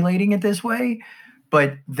articulating it this way,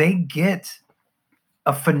 but they get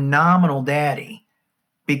a phenomenal daddy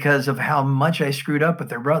because of how much I screwed up with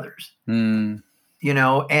their brothers. You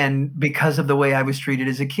know, and because of the way I was treated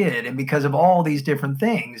as a kid and because of all these different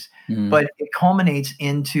things, but it culminates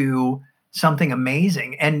into something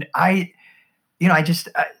amazing. And I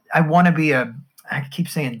want to be I keep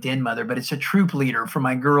saying den mother, but it's a troop leader for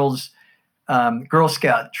my girls, Girl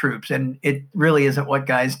Scout troops. And it really isn't what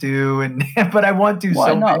guys do. And, but I want to.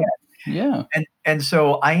 Why not? Bad. Yeah. And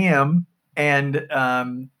so I am. And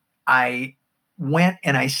I went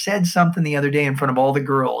and I said something the other day in front of all the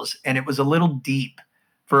girls, and it was a little deep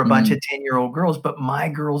for a bunch of 10-year-old girls, but my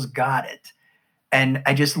girls got it. And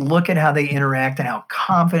I just look at how they interact and how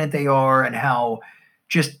confident they are and how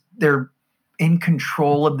just they're in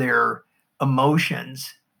control of their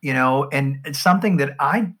emotions, you know, and it's something that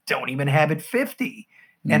I don't even have at 50.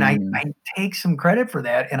 And I take some credit for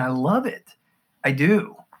that, and I love it. I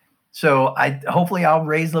do. So hopefully I'll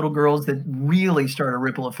raise little girls that really start a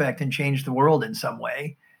ripple effect and change the world in some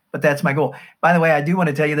way. But that's my goal. By the way, I do want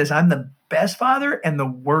to tell you this. I'm the best father and the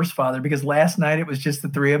worst father because last night it was just the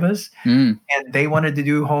three of us and they wanted to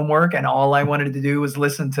do homework and all I wanted to do was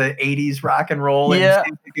listen to 80s rock and roll and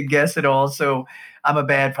see if they could guess it all. So I'm a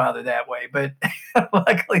bad father that way, but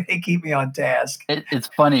luckily they keep me on task. It's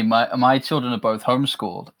funny. My children are both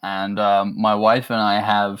homeschooled, and my wife and I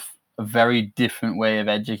have a very different way of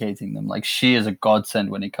educating them. Like she is a godsend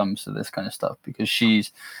when it comes to this kind of stuff because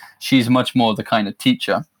she's much more the kind of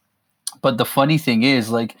teacher. But the funny thing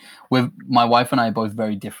is, like, with my wife and I are both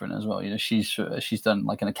very different as well. You know, she's done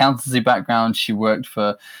like an accountancy background. She worked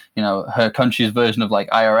for, you know, her country's version of like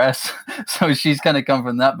IRS. So she's kind of come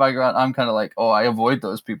from that background. I'm kind of like, oh, I avoid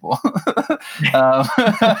those people.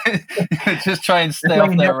 Just try and stay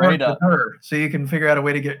off their radar. Her, so you can figure out a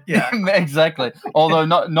way to get, exactly. Although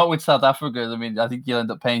not with South Africa. I mean, I think you'll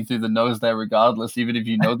end up paying through the nose there regardless, even if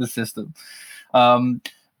you know the system.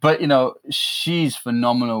 But she's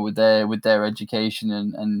phenomenal with their education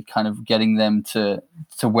and kind of getting them to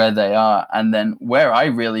where they are. And then where I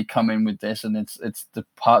really come in with this, and it's the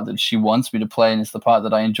part that she wants me to play, and it's the part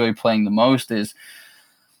that I enjoy playing the most, is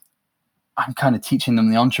I'm kind of teaching them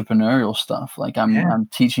the entrepreneurial stuff. Like I'm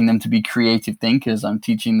teaching them to be creative thinkers. I'm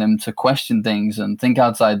teaching them to question things and think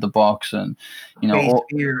outside the box, and face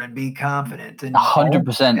fear and be confident. And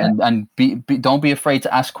 100%, and be don't be afraid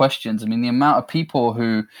to ask questions. I mean, the amount of people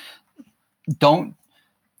who don't.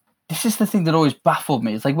 This is the thing that always baffled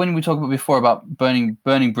me. It's like when we talked about before about burning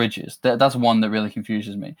bridges. That's one that really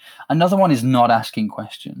confuses me. Another one is not asking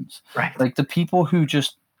questions. Right. Like the people who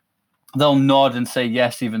just. They'll nod and say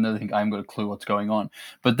yes, even though they think I haven't got a clue what's going on.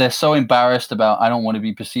 But they're so embarrassed about, I don't want to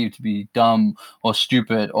be perceived to be dumb or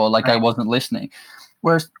stupid or like I wasn't listening.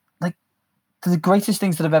 Whereas, like, the greatest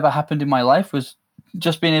things that have ever happened in my life was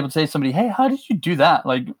just being able to say to somebody, hey, how did you do that?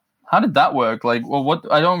 Like, how did that work? Like, well, what?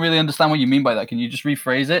 I don't really understand what you mean by that. Can you just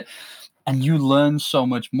rephrase it? And you learn so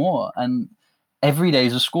much more. And every day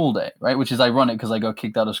is a school day, right? Which is ironic because I got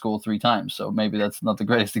kicked out of school 3 times. So maybe that's not the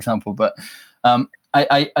greatest example, but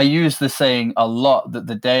I use the saying a lot that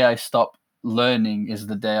the day I stop learning is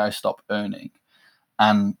the day I stop earning.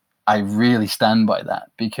 And I really stand by that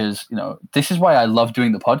because, this is why I love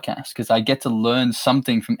doing the podcast, because I get to learn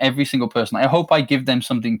something from every single person. I hope I give them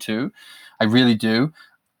something too. I really do.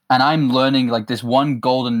 And I'm learning like this one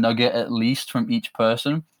golden nugget at least from each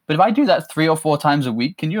person. But if I do that 3 or 4 times a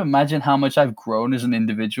week, can you imagine how much I've grown as an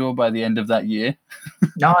individual by the end of that year?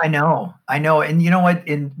 No, I know. And you know what?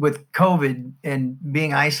 With COVID and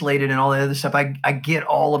being isolated and all that other stuff, I get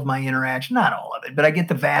all of my interaction, not all of it, but I get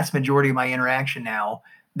the vast majority of my interaction now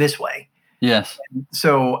this way. Yes.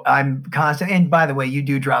 So I'm constant. And by the way, you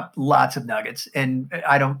do drop lots of nuggets, and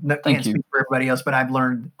I can't speak for everybody else, but I've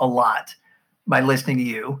learned a lot by listening to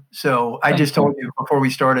you. So I just told you before we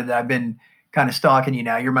started that I've been kind of stalking you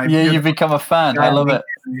now. You've become a fan. I love it.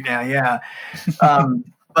 Yeah.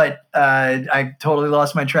 But I totally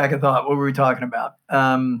lost my track of thought. What were we talking about?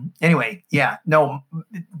 Anyway,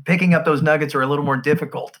 picking up those nuggets are a little more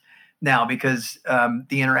difficult now because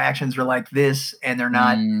the interactions are like this, and they're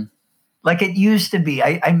not like it used to be.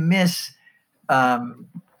 I miss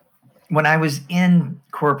when I was in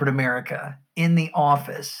corporate America, in the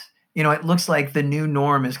office. It looks like the new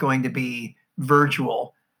norm is going to be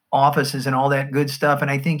virtual offices and all that good stuff.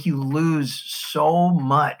 And I think you lose so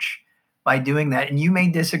much by doing that. And you may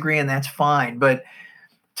disagree, and that's fine. But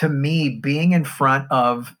to me, being in front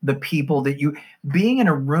of the people being in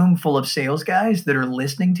a room full of sales guys that are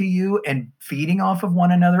listening to you and feeding off of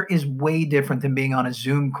one another is way different than being on a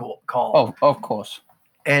Zoom call. Oh, of course.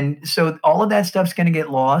 And so all of that stuff's going to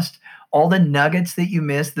get lost. All the nuggets that you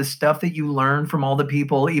miss, the stuff that you learn from all the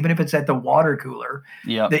people, even if it's at the water cooler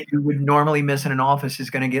that you would normally miss in an office, is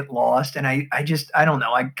going to get lost. And I don't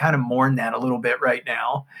know. I kind of mourn that a little bit right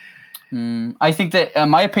now. I think that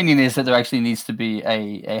my opinion is that there actually needs to be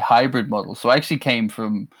a hybrid model. So I actually came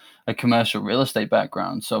from a commercial real estate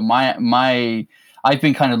background. So I've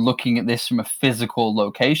been kind of looking at this from a physical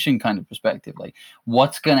location kind of perspective. Like,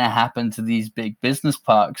 what's going to happen to these big business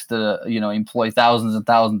parks that employ thousands and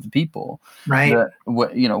thousands of people? Right.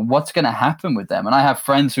 What's going to happen with them? And I have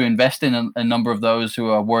friends who invest in a number of those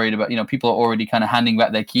who are worried about, people are already kind of handing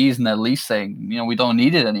back their keys and their lease saying, we don't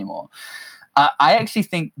need it anymore. I actually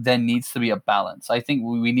think there needs to be a balance. I think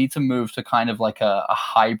we need to move to kind of like a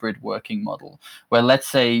hybrid working model where, let's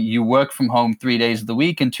say, you work from home 3 days of the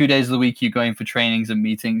week, and 2 days of the week you're going for trainings and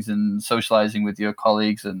meetings and socializing with your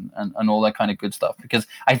colleagues and all that kind of good stuff. Because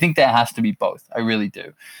I think there has to be both. I really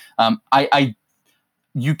do.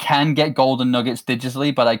 You can get golden nuggets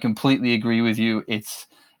digitally, but I completely agree with you. It's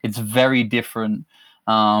very different.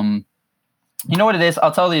 You know what it is?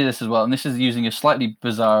 I'll tell you this as well. And this is using a slightly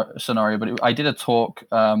bizarre scenario, but I did a talk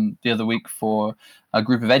the other week for a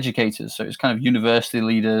group of educators. So it's kind of university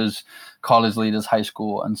leaders, college leaders, high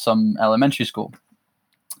school, and some elementary school.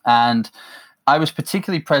 And I was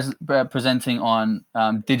particularly presenting on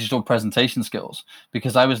digital presentation skills,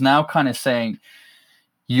 because I was now kind of saying,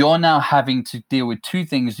 you're now having to deal with 2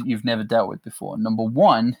 things that you've never dealt with before. Number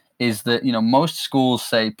one is that, most schools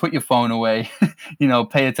say, put your phone away,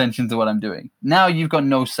 pay attention to what I'm doing. Now you've got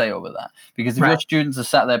no say over that, because if your students are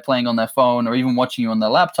sat there playing on their phone or even watching you on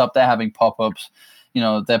their laptop, they're having pop-ups,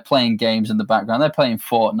 they're playing games in the background, they're playing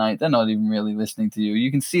Fortnite, they're not even really listening to you.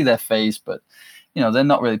 You can see their face, but they're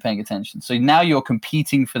not really paying attention. So now you're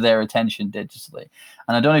competing for their attention digitally.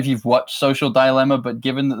 And I don't know if you've watched Social Dilemma, but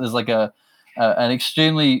given that there's like an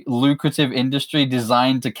extremely lucrative industry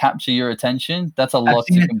designed to capture your attention, that's a lot. I've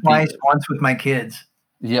seen it twice, once with my kids.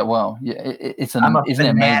 Yeah, well, yeah, isn't it I'm a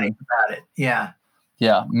amazing about it? Yeah.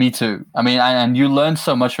 Yeah, me too. I mean, and you learn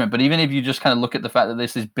so much from it. But even if you just kind of look at the fact that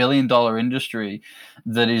there's this billion-dollar industry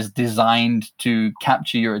that is designed to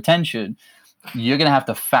capture your attention, you're going to have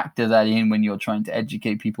to factor that in when you're trying to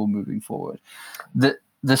educate people moving forward.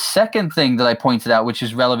 The second thing that I pointed out, which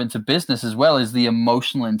is relevant to business as well, is the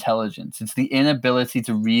emotional intelligence. It's the inability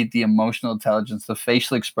to read the emotional intelligence, the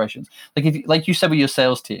facial expressions. Like you said with your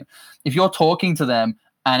sales team, if you're talking to them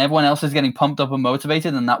and everyone else is getting pumped up and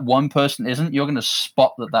motivated and that one person isn't, you're going to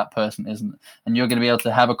spot that person isn't. And you're going to be able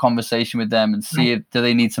to have a conversation with them and see if do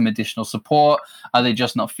they need some additional support? Are they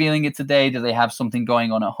just not feeling it today? Do they have something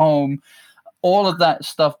going on at home? All of that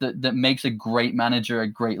stuff that makes a great manager a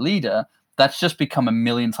great leader, that's just become a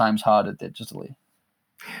million times harder digitally.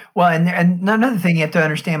 Well, and another thing you have to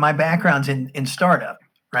understand, my background's in startup,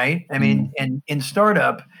 right? I mean, and in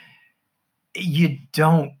startup,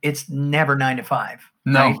 it's never 9 to 5.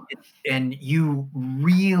 No. Right? And you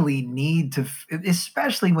really need to,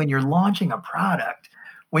 especially when you're launching a product.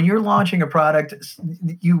 When you're launching a product,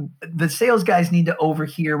 the sales guys need to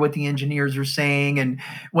overhear what the engineers are saying and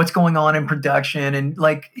what's going on in production. And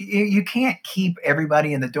like, you can't keep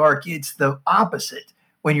everybody in the dark. It's the opposite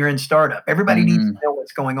when you're in startup. Everybody needs to know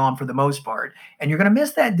what's going on for the most part. And you're going to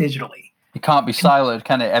miss that digitally. It can't be siloed,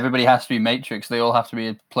 can it? Everybody has to be matrix. They all have to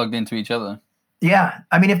be plugged into each other. Yeah.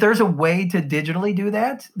 I mean, if there's a way to digitally do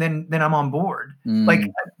that, then I'm on board. Like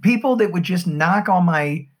people that would just knock on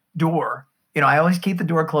my door. I always keep the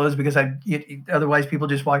door closed because otherwise people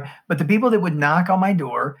just walk. But the people that would knock on my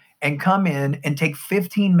door and come in and take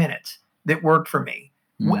 15 minutes that worked for me,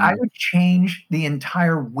 I would change the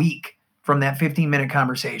entire week from that 15-minute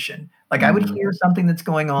conversation. Like I would hear something that's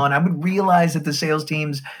going on. I would realize that the sales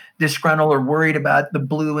team's disgruntled or worried about the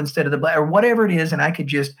blue instead of the black or whatever it is. And I could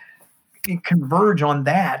just converge on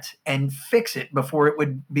that and fix it before it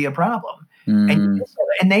would be a problem. And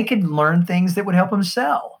they could learn things that would help them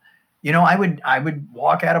sell. I would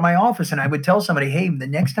walk out of my office and I would tell somebody, hey, the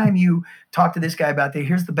next time you talk to this guy about that,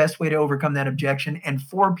 here's the best way to overcome that objection. And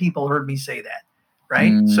 4 people heard me say that.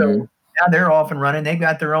 Right. So now they're off and running. They've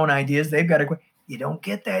got their own ideas. They've got to, you don't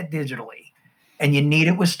get that digitally. And you need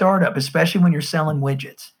it with startup, especially when you're selling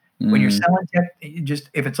widgets. When you're selling tech,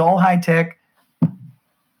 if it's all high tech,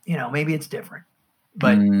 maybe it's different.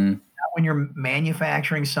 But not when you're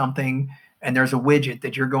manufacturing something and there's a widget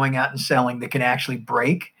that you're going out and selling that can actually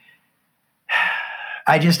break.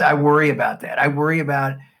 I worry about that. I worry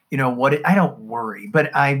about, I don't worry,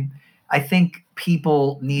 but I think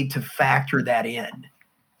people need to factor that in.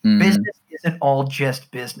 Business isn't all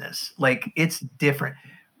just business. Like it's different.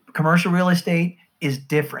 Commercial real estate is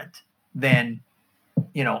different than,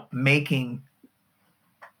 making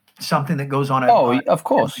something that goes on. Of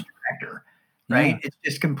course. Tractor, right. It's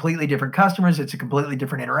just completely different customers. It's a completely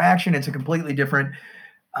different interaction. It's a completely different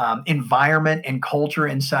environment and culture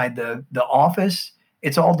inside the office.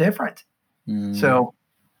 It's all different. So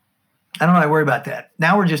I don't know. I worry about that.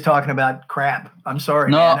 Now we're just talking about crap. I'm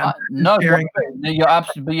sorry. No, you're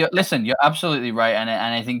absolutely. Listen, you're absolutely right, and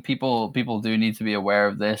I think people do need to be aware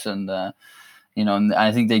of this, and and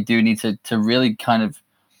I think they do need to really kind of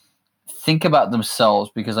think about themselves,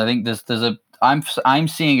 because I think I'm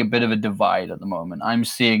seeing a bit of a divide at the moment. I'm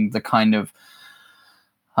seeing the kind of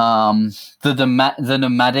the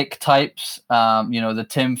nomadic types, the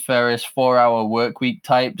Tim Ferriss 4-hour work week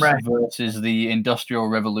types, right, versus the industrial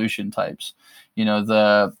revolution types.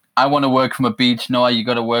 I want to work from a beach. No, you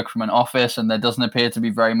got to work from an office, and there doesn't appear to be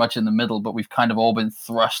very much in the middle, but we've kind of all been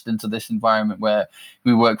thrust into this environment where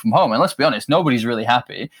we work from home. And let's be honest, nobody's really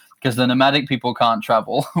happy, because the nomadic people can't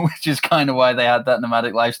travel, which is kind of why they had that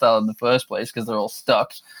nomadic lifestyle in the first place, because they're all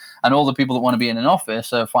stuck. And all the people that want to be in an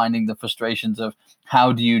office are finding the frustrations of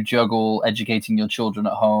how do you juggle educating your children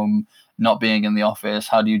at home, not being in the office?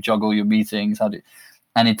 How do you juggle your meetings? And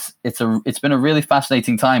it's been a really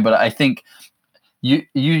fascinating time. But I think you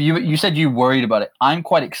said you worried about it. I'm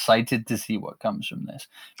quite excited to see what comes from this,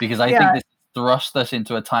 because I think this thrust us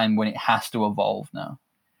into a time when it has to evolve now.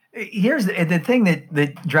 Here's the thing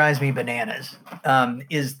that drives me bananas,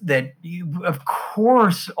 is that of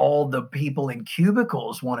course all the people in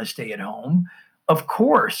cubicles want to stay at home, of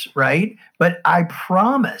course, right? But I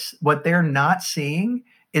promise what they're not seeing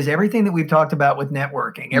is everything that we've talked about with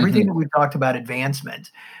networking, everything that we've talked about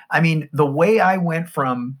advancement. I mean, the way I went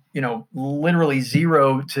from, literally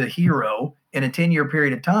zero to hero in a 10-year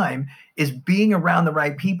period of time is being around the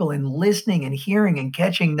right people and listening and hearing and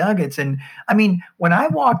catching nuggets. And I mean, when I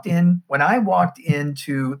walked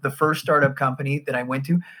into the first startup company that I went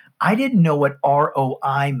to, I didn't know what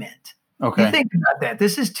ROI meant. Okay. You think about that.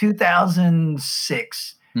 This is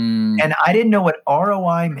 2006. And I didn't know what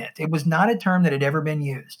ROI meant. It was not a term that had ever been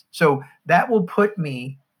used. So that will put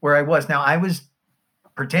me where I was. Now, I was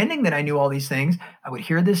pretending that I knew all these things. I would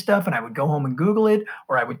hear this stuff and I would go home and Google it,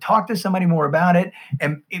 or I would talk to somebody more about it.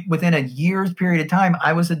 And within a year's period of time,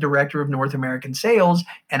 I was the director of North American sales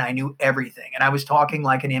and I knew everything. And I was talking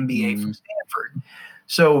like an MBA from Stanford.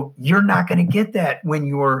 So you're not going to get that when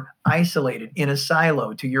you're isolated in a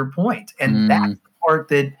silo, to your point. And that's the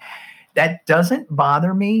part that doesn't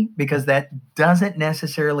bother me, because that doesn't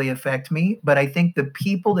necessarily affect me. But I think the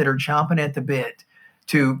people that are chomping at the bit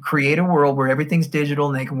to create a world where everything's digital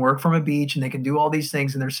and they can work from a beach and they can do all these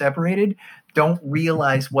things and they're separated, don't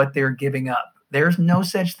realize what they're giving up. There's no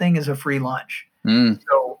such thing as a free lunch.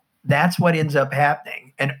 So that's what ends up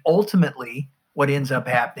happening. And ultimately, what ends up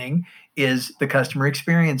happening is the customer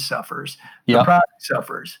experience suffers, the product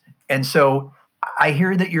suffers. And so I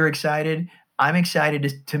hear that you're excited. I'm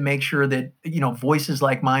excited to make sure that, voices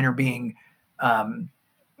like mine are being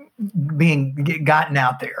gotten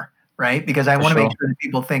out there, right? Because I want to make sure that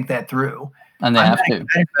people think that through. And they have to.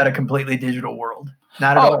 I'm about a completely digital world.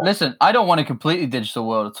 Not at all. Listen, I don't want a completely digital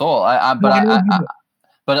world at all.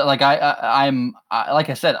 But like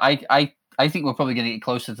I said, I think we're probably going to get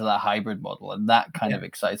closer to that hybrid model, and that kind of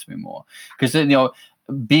excites me more, because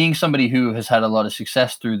being somebody who has had a lot of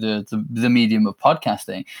success through the medium of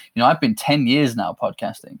podcasting, I've been 10 years now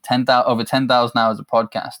podcasting, over 10,000 hours of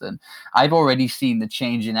podcast, and I've already seen the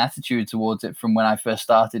change in attitude towards it from when I first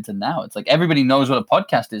started to now. It's like everybody knows what a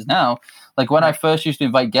podcast is now. Like when I first used to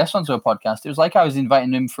invite guests onto a podcast, it was like I was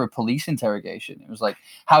inviting them for a police interrogation. It was like,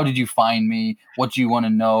 how did you find me? What do you want to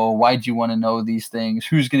know? Why do you want to know these things?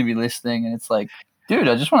 Who's going to be listening? And it's like, dude,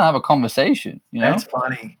 I just want to have a conversation. That's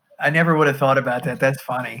funny. I never would have thought about that. That's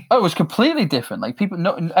funny. Oh, it was completely different. Like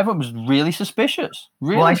everyone was really suspicious.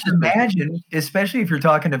 Well, I should imagine, especially if you're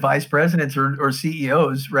talking to vice presidents or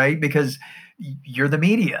CEOs, right? Because you're the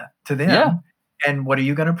media to them. Yeah. And what are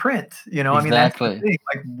you going to print? Exactly. I mean, that's the thing.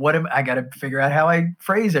 Like, I got to figure out how I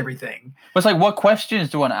phrase everything. But it's like, what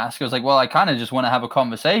questions do I want to ask? I was like, well, I kind of just want to have a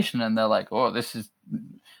conversation. And they're like, oh, this is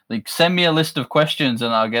like, send me a list of questions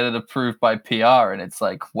and I'll get it approved by PR. And it's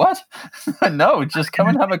like, what? No, just come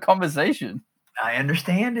and have a conversation. I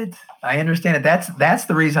understand it. That's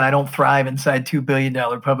the reason I don't thrive inside $2 billion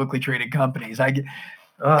publicly traded companies.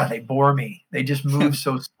 They bore me. They just move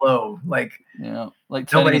so slow. Like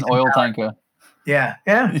turning an oil tanker. Yeah.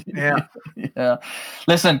 Yeah.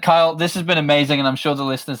 Listen, Kyle, this has been amazing, and I'm sure the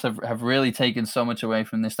listeners have really taken so much away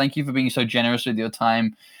from this. Thank you for being so generous with your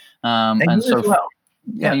time. Thank you as well.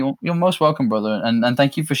 Yeah, you're most welcome, brother. And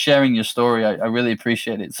thank you for sharing your story. I really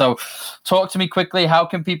appreciate it. So talk to me quickly. How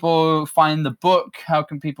can people find the book? How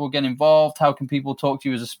can people get involved? How can people talk to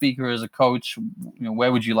you as a speaker, as a coach?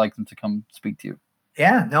 Where would you like them to come speak to you?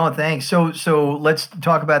 Yeah, no, thanks. So let's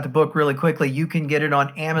talk about the book really quickly. You can get it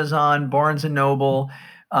on Amazon, Barnes & Noble,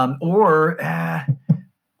 or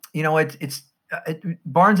it's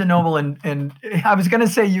Barnes & Noble. And I was going to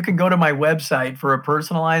say you can go to my website for a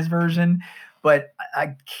personalized version, but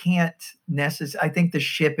I can't necessarily. I think the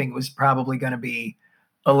shipping was probably going to be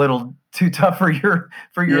a little too tough for your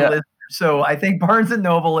listeners. So I think Barnes &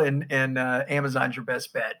 Noble and Amazon's your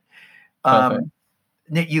best bet.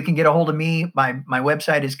 You can get a hold of me. My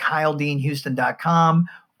website is KyleDeanHouston.com.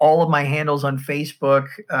 All of my handles on Facebook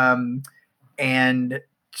and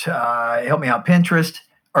help me out, Pinterest,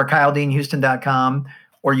 are KyleDeanHouston.com.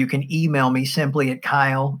 Or you can email me simply at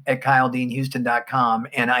Kyle@KyleDeanHouston.com,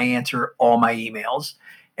 and I answer all my emails.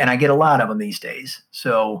 And I get a lot of them these days.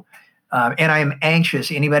 So, and I am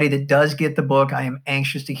anxious. Anybody that does get the book, I am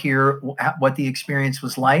anxious to hear what the experience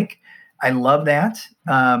was like. I love that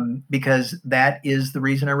because that is the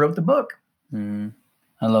reason I wrote the book.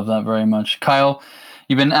 I love that very much. Kyle,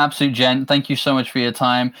 you've been an absolute gent. Thank you so much for your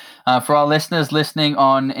time. For our listeners listening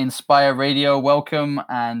on Inspire Radio, welcome.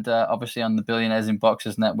 And obviously on the Billionaires in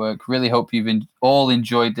Boxes Network, really hope you've all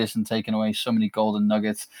enjoyed this and taken away so many golden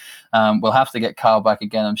nuggets. We'll have to get Kyle back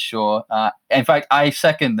again, I'm sure. In fact, I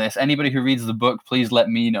second this. Anybody who reads the book, please let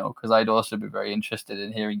me know, because I'd also be very interested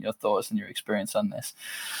in hearing your thoughts and your experience on this.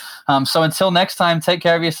 So until next time, take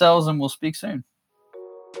care of yourselves and we'll speak soon.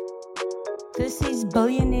 This is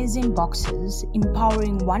Billionaires in Boxes,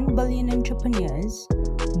 empowering 1 billion entrepreneurs,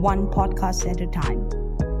 one podcast at a time.